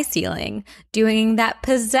onto my ceiling, doing that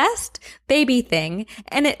possessed baby thing,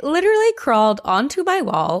 and it literally crawled onto my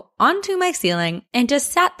wall, onto my ceiling, and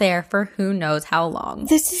just sat there for who knows how long.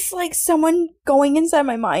 This is like someone going inside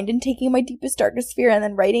my mind and taking my deepest, darkest fear and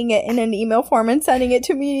then writing it in an email form and sending it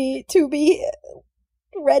to me to be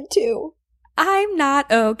read to. I'm not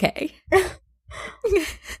okay.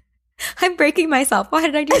 I'm breaking myself. Why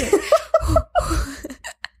did I do this?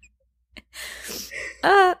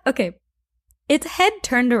 Okay. Its head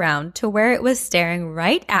turned around to where it was staring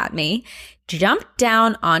right at me, jumped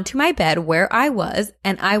down onto my bed where I was,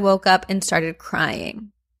 and I woke up and started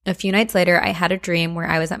crying. A few nights later, I had a dream where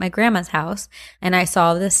I was at my grandma's house, and I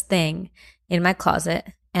saw this thing in my closet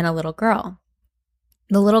and a little girl.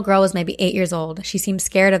 The little girl was maybe 8 years old. She seemed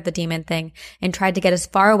scared of the demon thing and tried to get as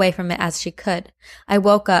far away from it as she could. I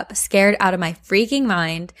woke up scared out of my freaking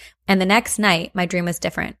mind, and the next night my dream was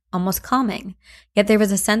different, almost calming. Yet there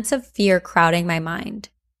was a sense of fear crowding my mind.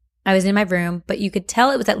 I was in my room, but you could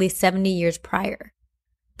tell it was at least 70 years prior.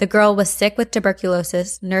 The girl was sick with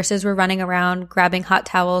tuberculosis. Nurses were running around, grabbing hot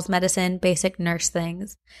towels, medicine, basic nurse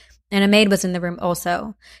things. And a maid was in the room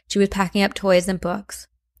also. She was packing up toys and books.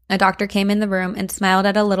 A doctor came in the room and smiled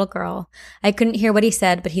at a little girl. I couldn't hear what he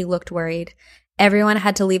said, but he looked worried. Everyone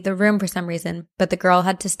had to leave the room for some reason, but the girl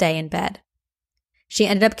had to stay in bed. She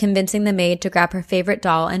ended up convincing the maid to grab her favorite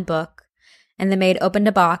doll and book. And the maid opened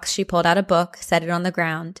a box. She pulled out a book, set it on the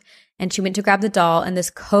ground, and she went to grab the doll, and this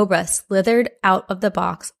cobra slithered out of the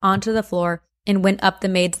box onto the floor and went up the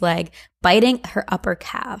maid's leg, biting her upper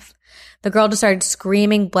calf. The girl just started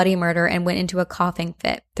screaming bloody murder and went into a coughing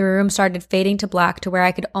fit. The room started fading to black to where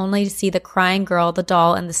I could only see the crying girl, the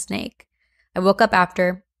doll, and the snake. I woke up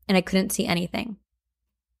after, and I couldn't see anything.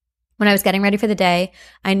 When I was getting ready for the day,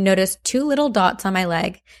 I noticed 2 little dots on my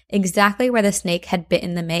leg, exactly where the snake had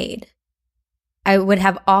bitten the maid. I would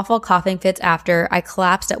have awful coughing fits after. I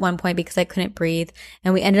collapsed at one point because I couldn't breathe,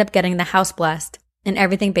 and we ended up getting the house blessed, and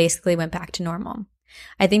everything basically went back to normal.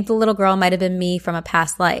 I think the little girl might have been me from a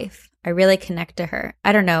past life. I really connect to her.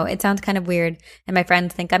 I don't know, it sounds kind of weird, and my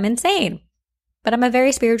friends think I'm insane. But I'm a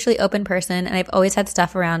very spiritually open person, and I've always had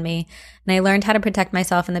stuff around me, and I learned how to protect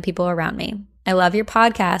myself and the people around me. I love your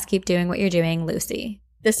podcast. Keep doing what you're doing, Lucy.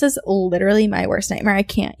 This is literally my worst nightmare. I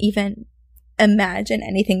can't even imagine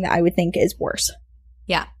anything that I would think is worse.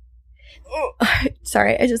 Yeah. Oh,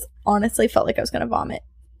 sorry, I just honestly felt like I was going to vomit.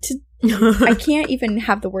 I can't even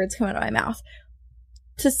have the words come out of my mouth.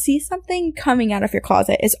 To see something coming out of your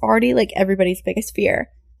closet is already like everybody's biggest fear.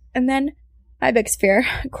 And then my biggest fear,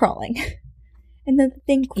 crawling. And then the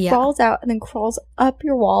thing crawls out and then crawls up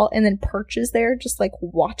your wall and then perches there just like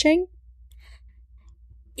watching.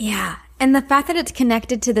 Yeah. And the fact that it's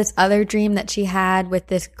connected to this other dream that she had with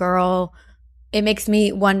this girl, it makes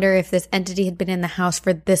me wonder if this entity had been in the house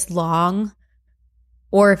for this long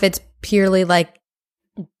or if it's purely like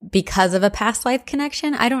because of a past life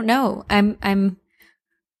connection. I don't know. I'm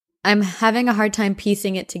having a hard time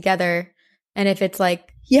piecing it together. And if it's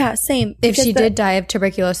like, yeah, same. If she did die of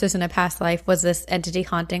tuberculosis in a past life, was this entity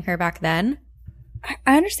haunting her back then?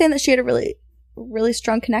 I understand that she had a really, really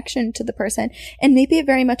strong connection to the person. And maybe it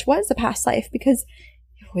very much was a past life because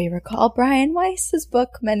if we recall Brian Weiss's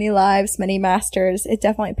book, Many Lives, Many Masters, it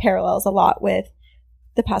definitely parallels a lot with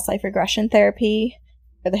the past life regression therapy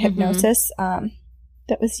or the hypnosis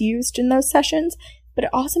that was used in those sessions. But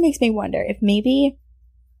it also makes me wonder if maybe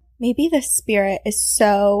the spirit is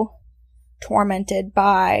so tormented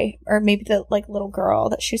by, or maybe the like little girl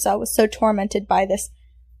that she saw was so tormented by this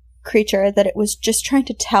creature that it was just trying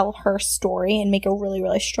to tell her story and make a really,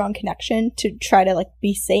 really strong connection to try to like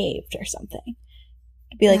be saved or something.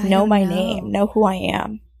 To be like, know my name, know who I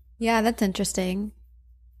am. Yeah, that's interesting.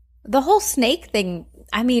 The whole snake thing,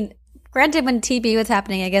 I mean, granted when TB was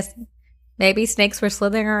happening, I guess maybe snakes were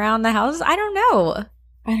slithering around the house. I don't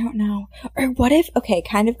know. Or what if, okay,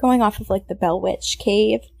 kind of going off of like the Bell Witch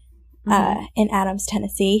cave in Adams,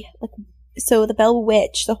 Tennessee. Like, so the Bell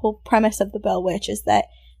Witch, the whole premise of the Bell Witch is that,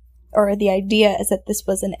 or the idea is that this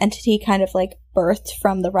was an entity kind of like birthed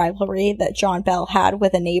from the rivalry that John Bell had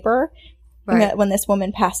with a neighbor. Right. When this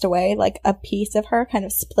woman passed away, like a piece of her kind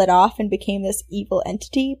of split off and became this evil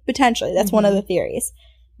entity. Potentially. That's one of the theories.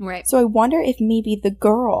 Right. So I wonder if maybe the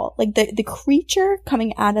girl, like the creature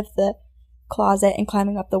coming out of the closet and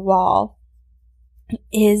climbing up the wall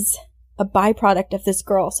is a byproduct of this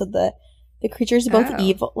girl. So the creature is both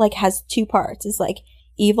evil, like has 2 parts. Is like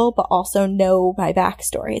evil, but also know my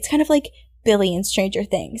backstory. It's kind of like Billy in Stranger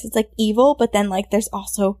Things. It's like evil, but then like there's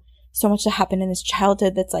also so much that happened in his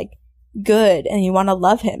childhood that's like good and you want to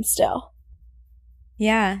love him still.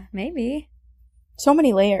 Yeah, maybe. So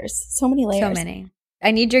many layers. So many.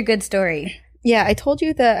 I need your good story. Yeah, I told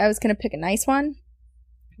you that I was going to pick a nice one.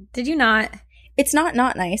 Did you not? It's not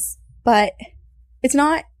nice, but it's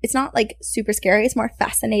not like super scary. It's more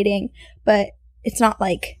fascinating, but it's not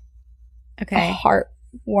like a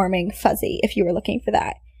heartwarming fuzzy if you were looking for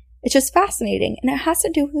that. It's just fascinating, and it has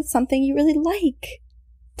to do with something you really like.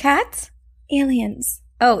 Cats? Aliens.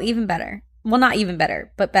 Oh, even better. Well, not even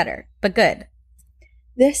better, but good.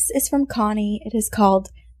 This is from Connie. It is called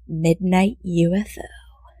Midnight UFO.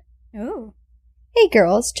 Oh. Hey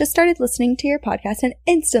girls, just started listening to your podcast and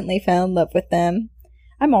instantly fell in love with them.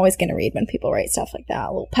 I'm always going to read when people write stuff like that.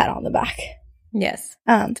 A little pat on the back. Yes.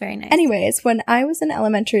 It's very nice. Anyways, when I was in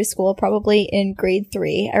elementary school, probably in grade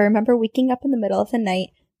 3, I remember waking up in the middle of the night,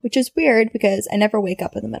 which is weird because I never wake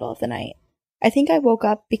up in the middle of the night. I think I woke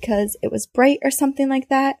up because it was bright or something like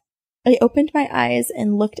that. I opened my eyes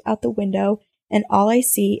and looked out the window, and all I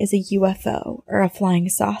see is a UFO, or a flying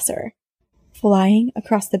saucer, flying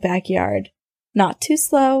across the backyard. Not too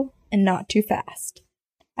slow and not too fast.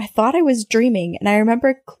 I thought I was dreaming, and I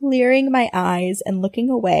remember clearing my eyes and looking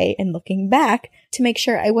away and looking back to make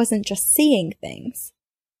sure I wasn't just seeing things.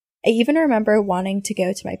 I even remember wanting to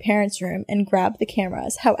go to my parents' room and grab the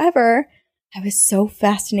cameras. However, I was so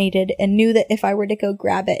fascinated and knew that if I were to go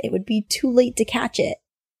grab it, it would be too late to catch it.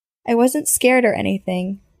 I wasn't scared or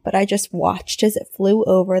anything, but I just watched as it flew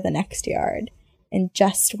over the next yard and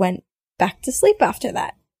just went back to sleep after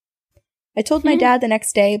that. I told my dad the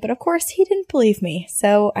next day, but of course he didn't believe me,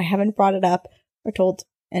 so I haven't brought it up or told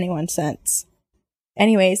anyone since.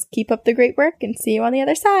 Anyways, keep up the great work and see you on the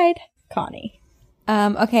other side. Connie.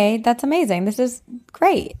 Okay, that's amazing. This is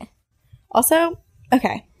great. Also,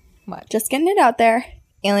 okay. What? Just getting it out there.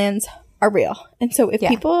 Aliens are real. And so if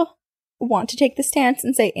people want to take the stance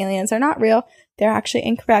and say aliens are not real, they're actually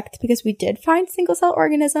incorrect, because we did find single-cell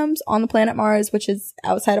organisms on the planet Mars, which is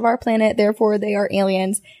outside of our planet. Therefore, they are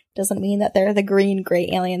aliens. Doesn't mean that they're the green, gray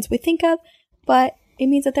aliens we think of, but it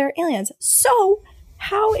means that they're aliens. So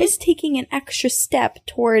how is taking an extra step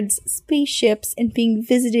towards spaceships and being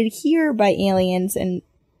visited here by aliens and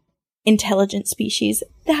intelligent species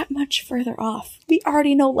that much further off? We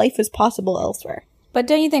already know life is possible elsewhere. But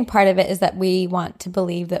don't you think part of it is that we want to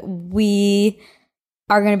believe that we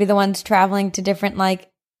are going to be the ones traveling to different, like,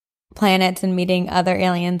 planets and meeting other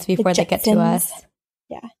aliens before they get to us?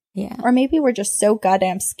 Yeah. Yeah. Or maybe we're just so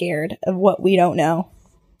goddamn scared of what we don't know.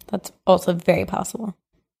 That's also very possible.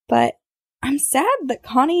 But I'm sad that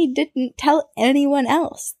Connie didn't tell anyone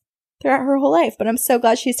else throughout her whole life, but I'm so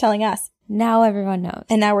glad she's telling us. Now everyone knows.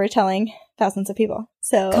 And now we're telling thousands of people.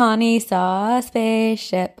 So Connie saw a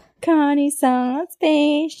spaceship. Connie saw a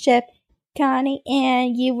spaceship. Connie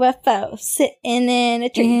and UFO sitting in a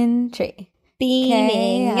tree.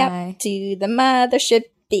 Beaming up to the mothership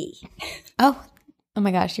B. Oh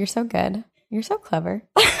my gosh, you're so good. You're so clever.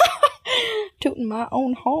 Tooting my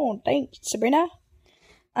own horn. Thanks, Sabrina.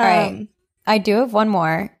 All right. I do have one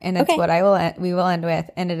more, and it's okay. what we will end with,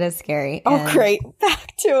 and it is scary. Oh, great.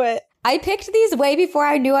 Back to it. I picked these way before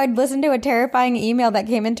I knew I'd listen to a terrifying email that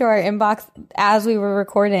came into our inbox as we were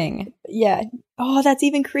recording. Yeah. Oh, that's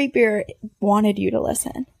even creepier. Wanted you to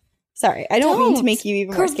listen. Sorry, I don't mean to make you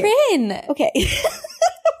even more scared. Okay.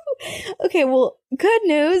 Okay, well, good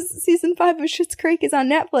news. Season 5 of Schitt's Creek is on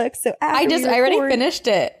Netflix, so after I already finished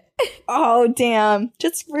it. Oh, damn.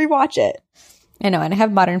 Just rewatch it. I know, and I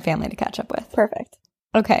have Modern Family to catch up with. Perfect.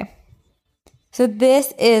 Okay. So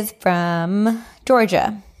this is from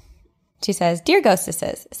Georgia. She says, Dear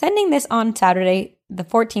Ghostesses, sending this on Saturday, the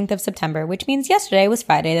 14th of September, which means yesterday was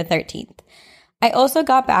Friday the 13th. I also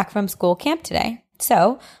got back from school camp today.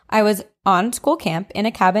 So I was on school camp in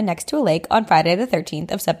a cabin next to a lake on Friday the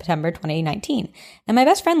 13th of September 2019. And my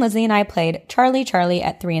best friend Lizzie and I played Charlie Charlie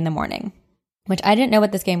at 3 a.m, which I didn't know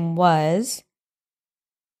what this game was.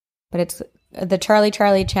 But it's the Charlie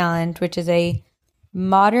Charlie Challenge, which is a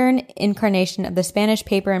modern incarnation of the Spanish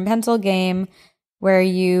paper and pencil game where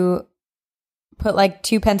you put like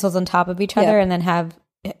two pencils on top of each other and then have,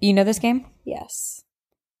 you know this game? Yes.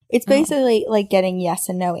 It's basically like getting yes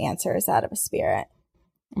and no answers out of a spirit.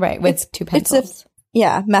 Right, with two pencils. It's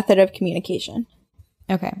a method of communication.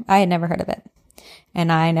 Okay, I had never heard of it.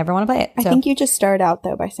 And I never want to play it. I think you just start out,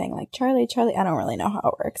 though, by saying like, Charlie, Charlie. I don't really know how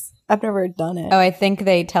it works. I've never done it. Oh, I think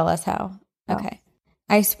they tell us how. Okay.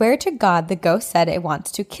 I swear to God, the ghost said it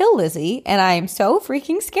wants to kill Lizzie, and I am so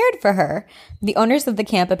freaking scared for her. The owners of the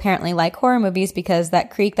camp apparently like horror movies because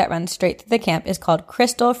that creek that runs straight through the camp is called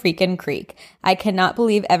Crystal Freakin' Creek. I cannot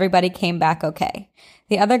believe everybody came back okay.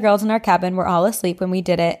 The other girls in our cabin were all asleep when we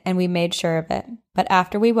did it, and we made sure of it. But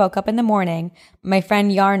after we woke up in the morning, my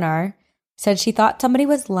friend Yarnar said she thought somebody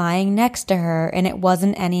was lying next to her and it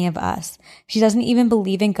wasn't any of us. She doesn't even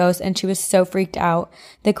believe in ghosts and she was so freaked out.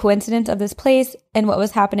 The coincidence of this place and what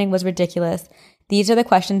was happening was ridiculous. These are the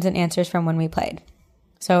questions and answers from when we played.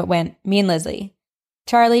 So it went, me and Lizzie.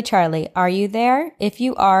 Charlie, Charlie, are you there? If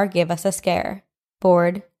you are, give us a scare.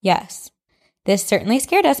 Bored, yes. This certainly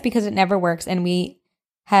scared us because it never works and we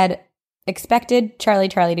had expected Charlie,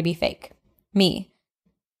 Charlie to be fake. Me.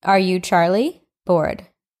 Are you Charlie? Bored.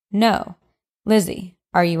 No. Lizzie,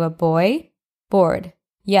 are you a boy? Bored.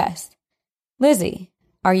 Yes. Lizzie,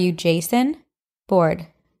 are you Jason? Bored.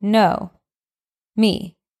 No.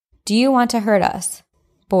 Me, do you want to hurt us?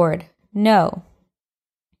 Bored. No.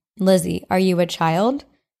 Lizzie, are you a child?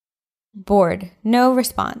 Bored. No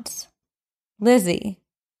response. Lizzie,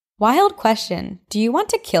 wild question. Do you want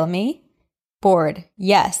to kill me? Bored.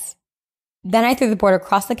 Yes. Then I threw the board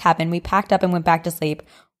across the cabin. We packed up and went back to sleep.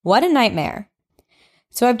 What a nightmare.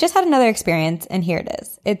 So I've just had another experience, and here it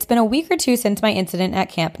is. It's been a week or two since my incident at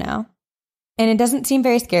camp now, and it doesn't seem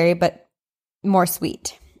very scary, but more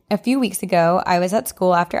sweet. A few weeks ago, I was at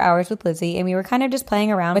school after hours with Lizzie, and we were kind of just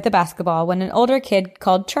playing around with the basketball when an older kid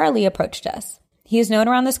called Charlie approached us. He is known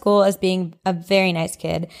around the school as being a very nice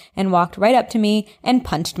kid, and walked right up to me and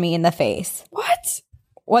punched me in the face. What?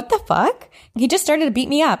 What the fuck? He just started to beat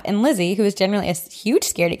me up, and Lizzie, who is generally a huge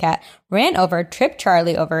scaredy cat, ran over, tripped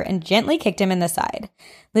Charlie over, and gently kicked him in the side.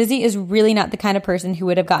 Lizzie is really not the kind of person who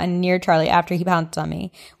would have gotten near Charlie after he pounced on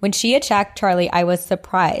me. When she attacked Charlie, I was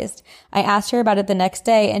surprised. I asked her about it the next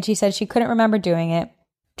day, and she said she couldn't remember doing it,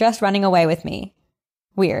 just running away with me.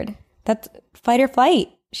 Weird. That's fight or flight.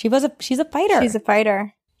 She's a fighter. She's a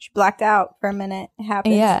fighter. She blacked out for a minute. It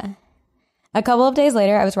happens. Yeah. A couple of days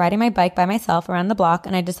later, I was riding my bike by myself around the block,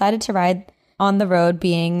 and I decided to ride on the road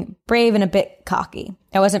being brave and a bit cocky.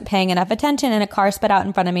 I wasn't paying enough attention, and a car sped out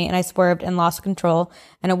in front of me, and I swerved and lost control,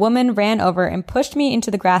 and a woman ran over and pushed me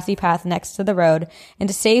into the grassy path next to the road and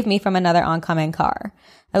to save me from another oncoming car.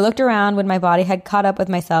 I looked around when my body had caught up with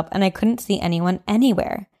myself, and I couldn't see anyone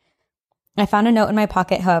anywhere. I found a note in my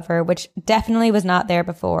pocket, however, which definitely was not there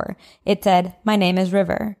before. It said, "My name is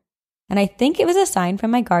River." And I think it was a sign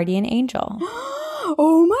from my guardian angel.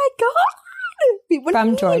 Oh my God. What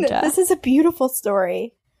From do you mean? Georgia. This is a beautiful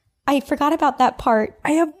story. I forgot about that part.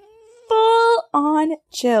 I have full on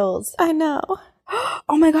chills. I know.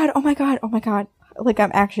 Oh my God. Oh my God. Oh my God. Like,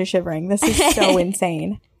 I'm actually shivering. This is so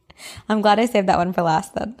insane. I'm glad I saved that one for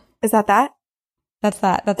last then. Is that that? That's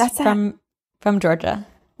that. That's from Georgia.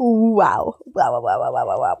 Wow. Wow, wow, wow, wow,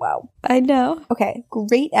 wow, wow, wow. I know. Okay.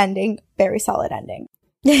 Great ending. Very solid ending.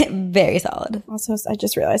 Very solid. Also, I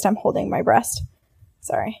just realized I'm holding my breast.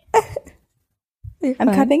 Sorry. You're I'm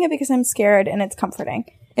fine. cupping it because I'm scared and it's comforting.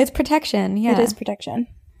 It's protection. Yeah. It is protection.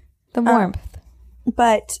 The warmth.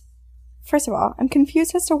 But first of all, I'm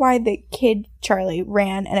confused as to why the kid Charlie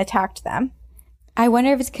ran and attacked them. I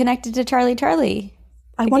wonder if it's connected to Charlie.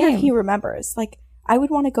 I wonder if he remembers. Like, I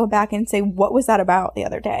would want to go back and say, what was that about the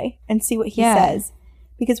other day? And see what he says.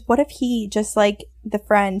 Because what if he, just like the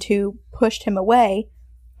friend who pushed him away,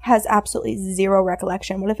 has absolutely zero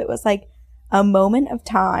recollection? What if it was like a moment of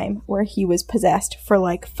time where he was possessed for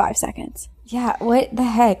like 5 seconds? Yeah, what the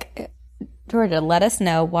heck? Georgia, let us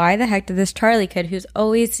know, why the heck did this Charlie kid, who's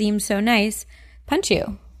always seemed so nice, punch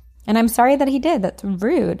you? And I'm sorry that he did. That's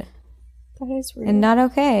rude. That is rude. And not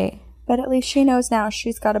okay. But at least she knows now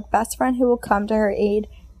she's got a best friend who will come to her aid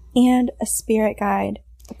and a spirit guide,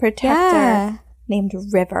 a protector named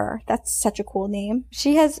River. That's such a cool name.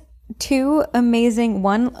 She has two amazing,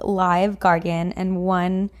 one live guardian and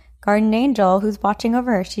one guardian angel who's watching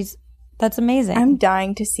over her. That's amazing. I'm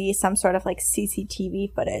dying to see some sort of like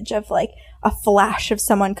CCTV footage of like a flash of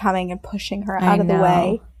someone coming and pushing her out of the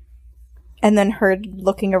way. And then her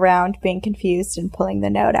looking around, being confused and pulling the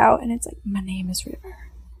note out. And it's like, my name is River.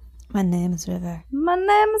 My name is River. My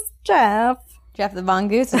name is Jeff. Jeff the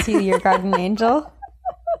Mongoose, is he your guardian angel?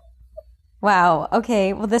 Wow.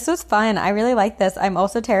 Okay. Well, this was fun. I really like this. I'm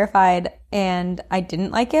also terrified, and I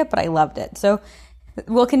didn't like it, but I loved it. So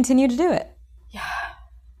we'll continue to do it. Yeah.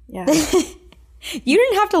 Yeah. You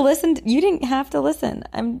didn't have to listen.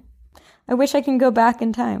 I wish I can go back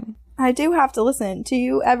in time. I do have to listen to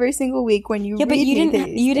you every single week when you read but you me didn't.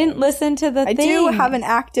 these You didn't things. listen to the I thing. do have an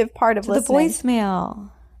active part of the listening.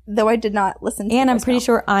 voicemail. Though I did not listen to And the I'm pretty voicemail.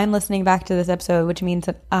 sure I'm listening back to this episode, which means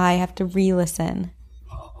that I have to re-listen.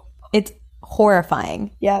 It's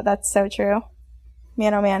horrifying. Yeah, that's so true.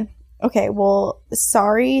 Man, oh man. Okay, well,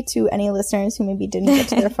 sorry to any listeners who maybe didn't get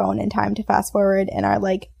to their phone in time to fast forward and are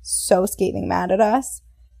like so scathing mad at us.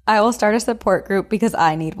 I will start a support group because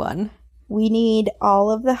I need one. We need all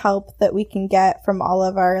of the help that we can get from all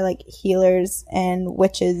of our like healers and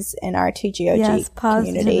witches in our TGOG Yes, community.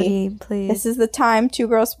 positivity, please. This is the time, Two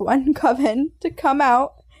Girls One Coven, to come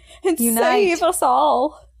out and Unite. save us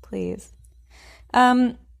all. Please.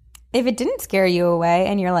 If it didn't scare you away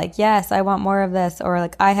and you're like, yes, I want more of this, or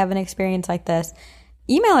like, I have an experience like this,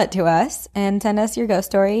 email it to us and send us your ghost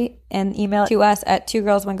story and email it to us at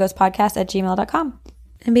twogirlsoneghostpodcast@gmail.com.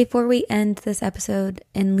 And before we end this episode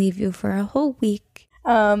and leave you for a whole week,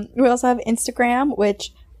 We also have Instagram,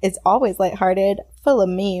 which is always lighthearted, full of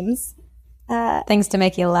memes. things to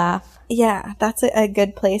make you laugh. Yeah, that's a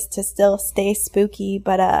good place to still stay spooky,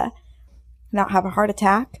 but not have a heart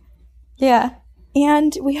attack. Yeah.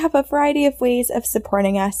 And we have a variety of ways of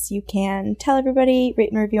supporting us. You can tell everybody,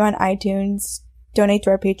 rate and review on iTunes, donate to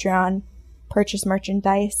our Patreon, purchase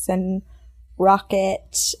merchandise, and rock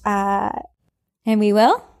it. And we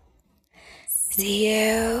will See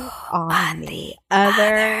you on the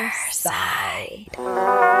other side.